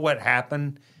don't know what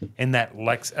happened in that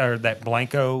that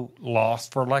Blanco loss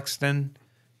for Lexington,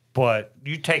 but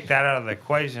you take that out of the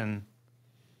equation,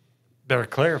 they're a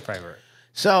clear favorite.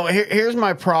 So here's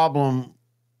my problem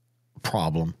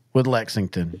with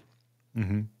Lexington.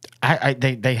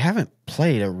 Mm-hmm. They haven't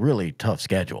played a really tough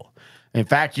schedule. In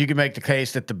fact, you can make the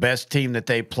case that the best team that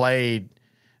they played,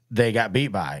 they got beat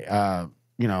by.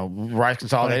 Rice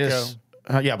Consolidated.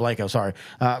 Blanco, sorry.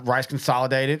 Rice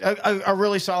Consolidated, a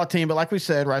really solid team, but like we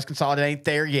said, Rice Consolidated ain't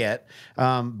there yet.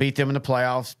 Beat them in the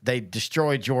playoffs. They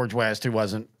destroyed George West, who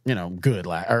wasn't, good.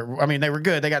 They were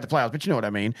good. They got the playoffs, but you know what I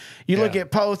mean. You look at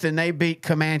Poth, and they beat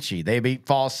Comanche. They beat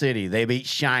Fall City. They beat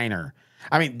Shiner.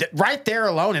 I mean, right there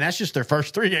alone, and that's just their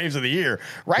first 3 games of the year.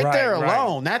 Right there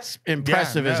alone, that's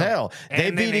impressive as hell. They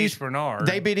beat East Bernard.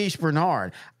 They beat East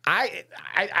Bernard.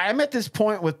 I'm at this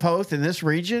point with Poth in this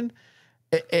region.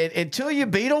 Until you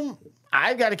beat them,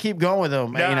 I've got to keep going with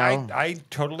them. No, I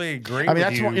totally agree. I mean, with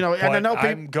that's you, what, and I know people,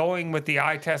 I'm going with the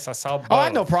eye test. I saw both. Oh, I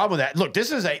have no problem with that. Look,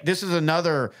 this is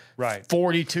another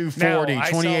 42-40,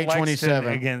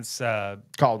 28-27 against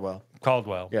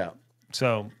Caldwell. Yeah.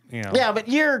 So, Yeah, but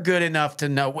you're good enough to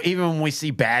know, even when we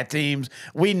see bad teams,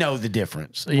 we know the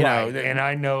difference. You know, and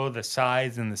I know the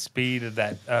size and the speed of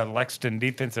that Lexington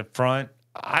defensive front.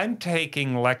 I'm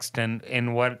taking Lexington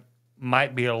in what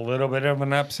might be a little bit of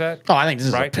an upset. Oh, I think this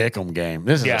is a pick'em game.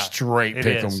 This is a straight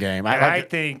pick'em game. I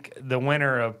think the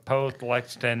winner of Poth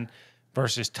Lexington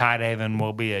versus Tidehaven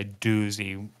will be a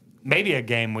doozy. Maybe a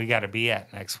game we got to be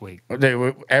at next week.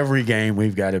 Every game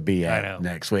we've got to be at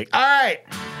next week. All right.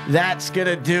 That's going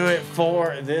to do it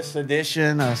for this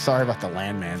edition. Sorry about the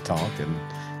landman talk and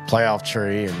playoff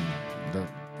tree and the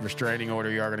restraining order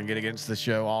you are going to get against the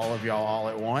show, all of y'all, all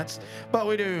at once. But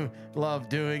we do love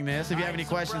doing this. If you have any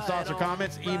questions, thoughts, or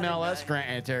comments, email us,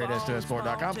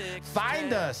 grant@terry.com.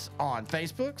 Find us on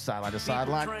Facebook, Sideline to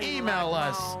Sideline. Email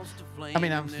us.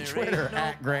 Twitter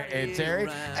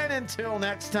 @GrantandTerry. And until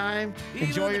next time,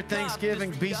 enjoy your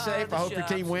Thanksgiving. Be safe. I hope your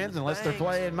team wins unless they're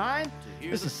playing mine.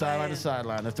 This is Sideline to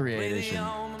Sideline, the 3A edition,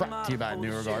 brought to you by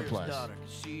New Regard Plus.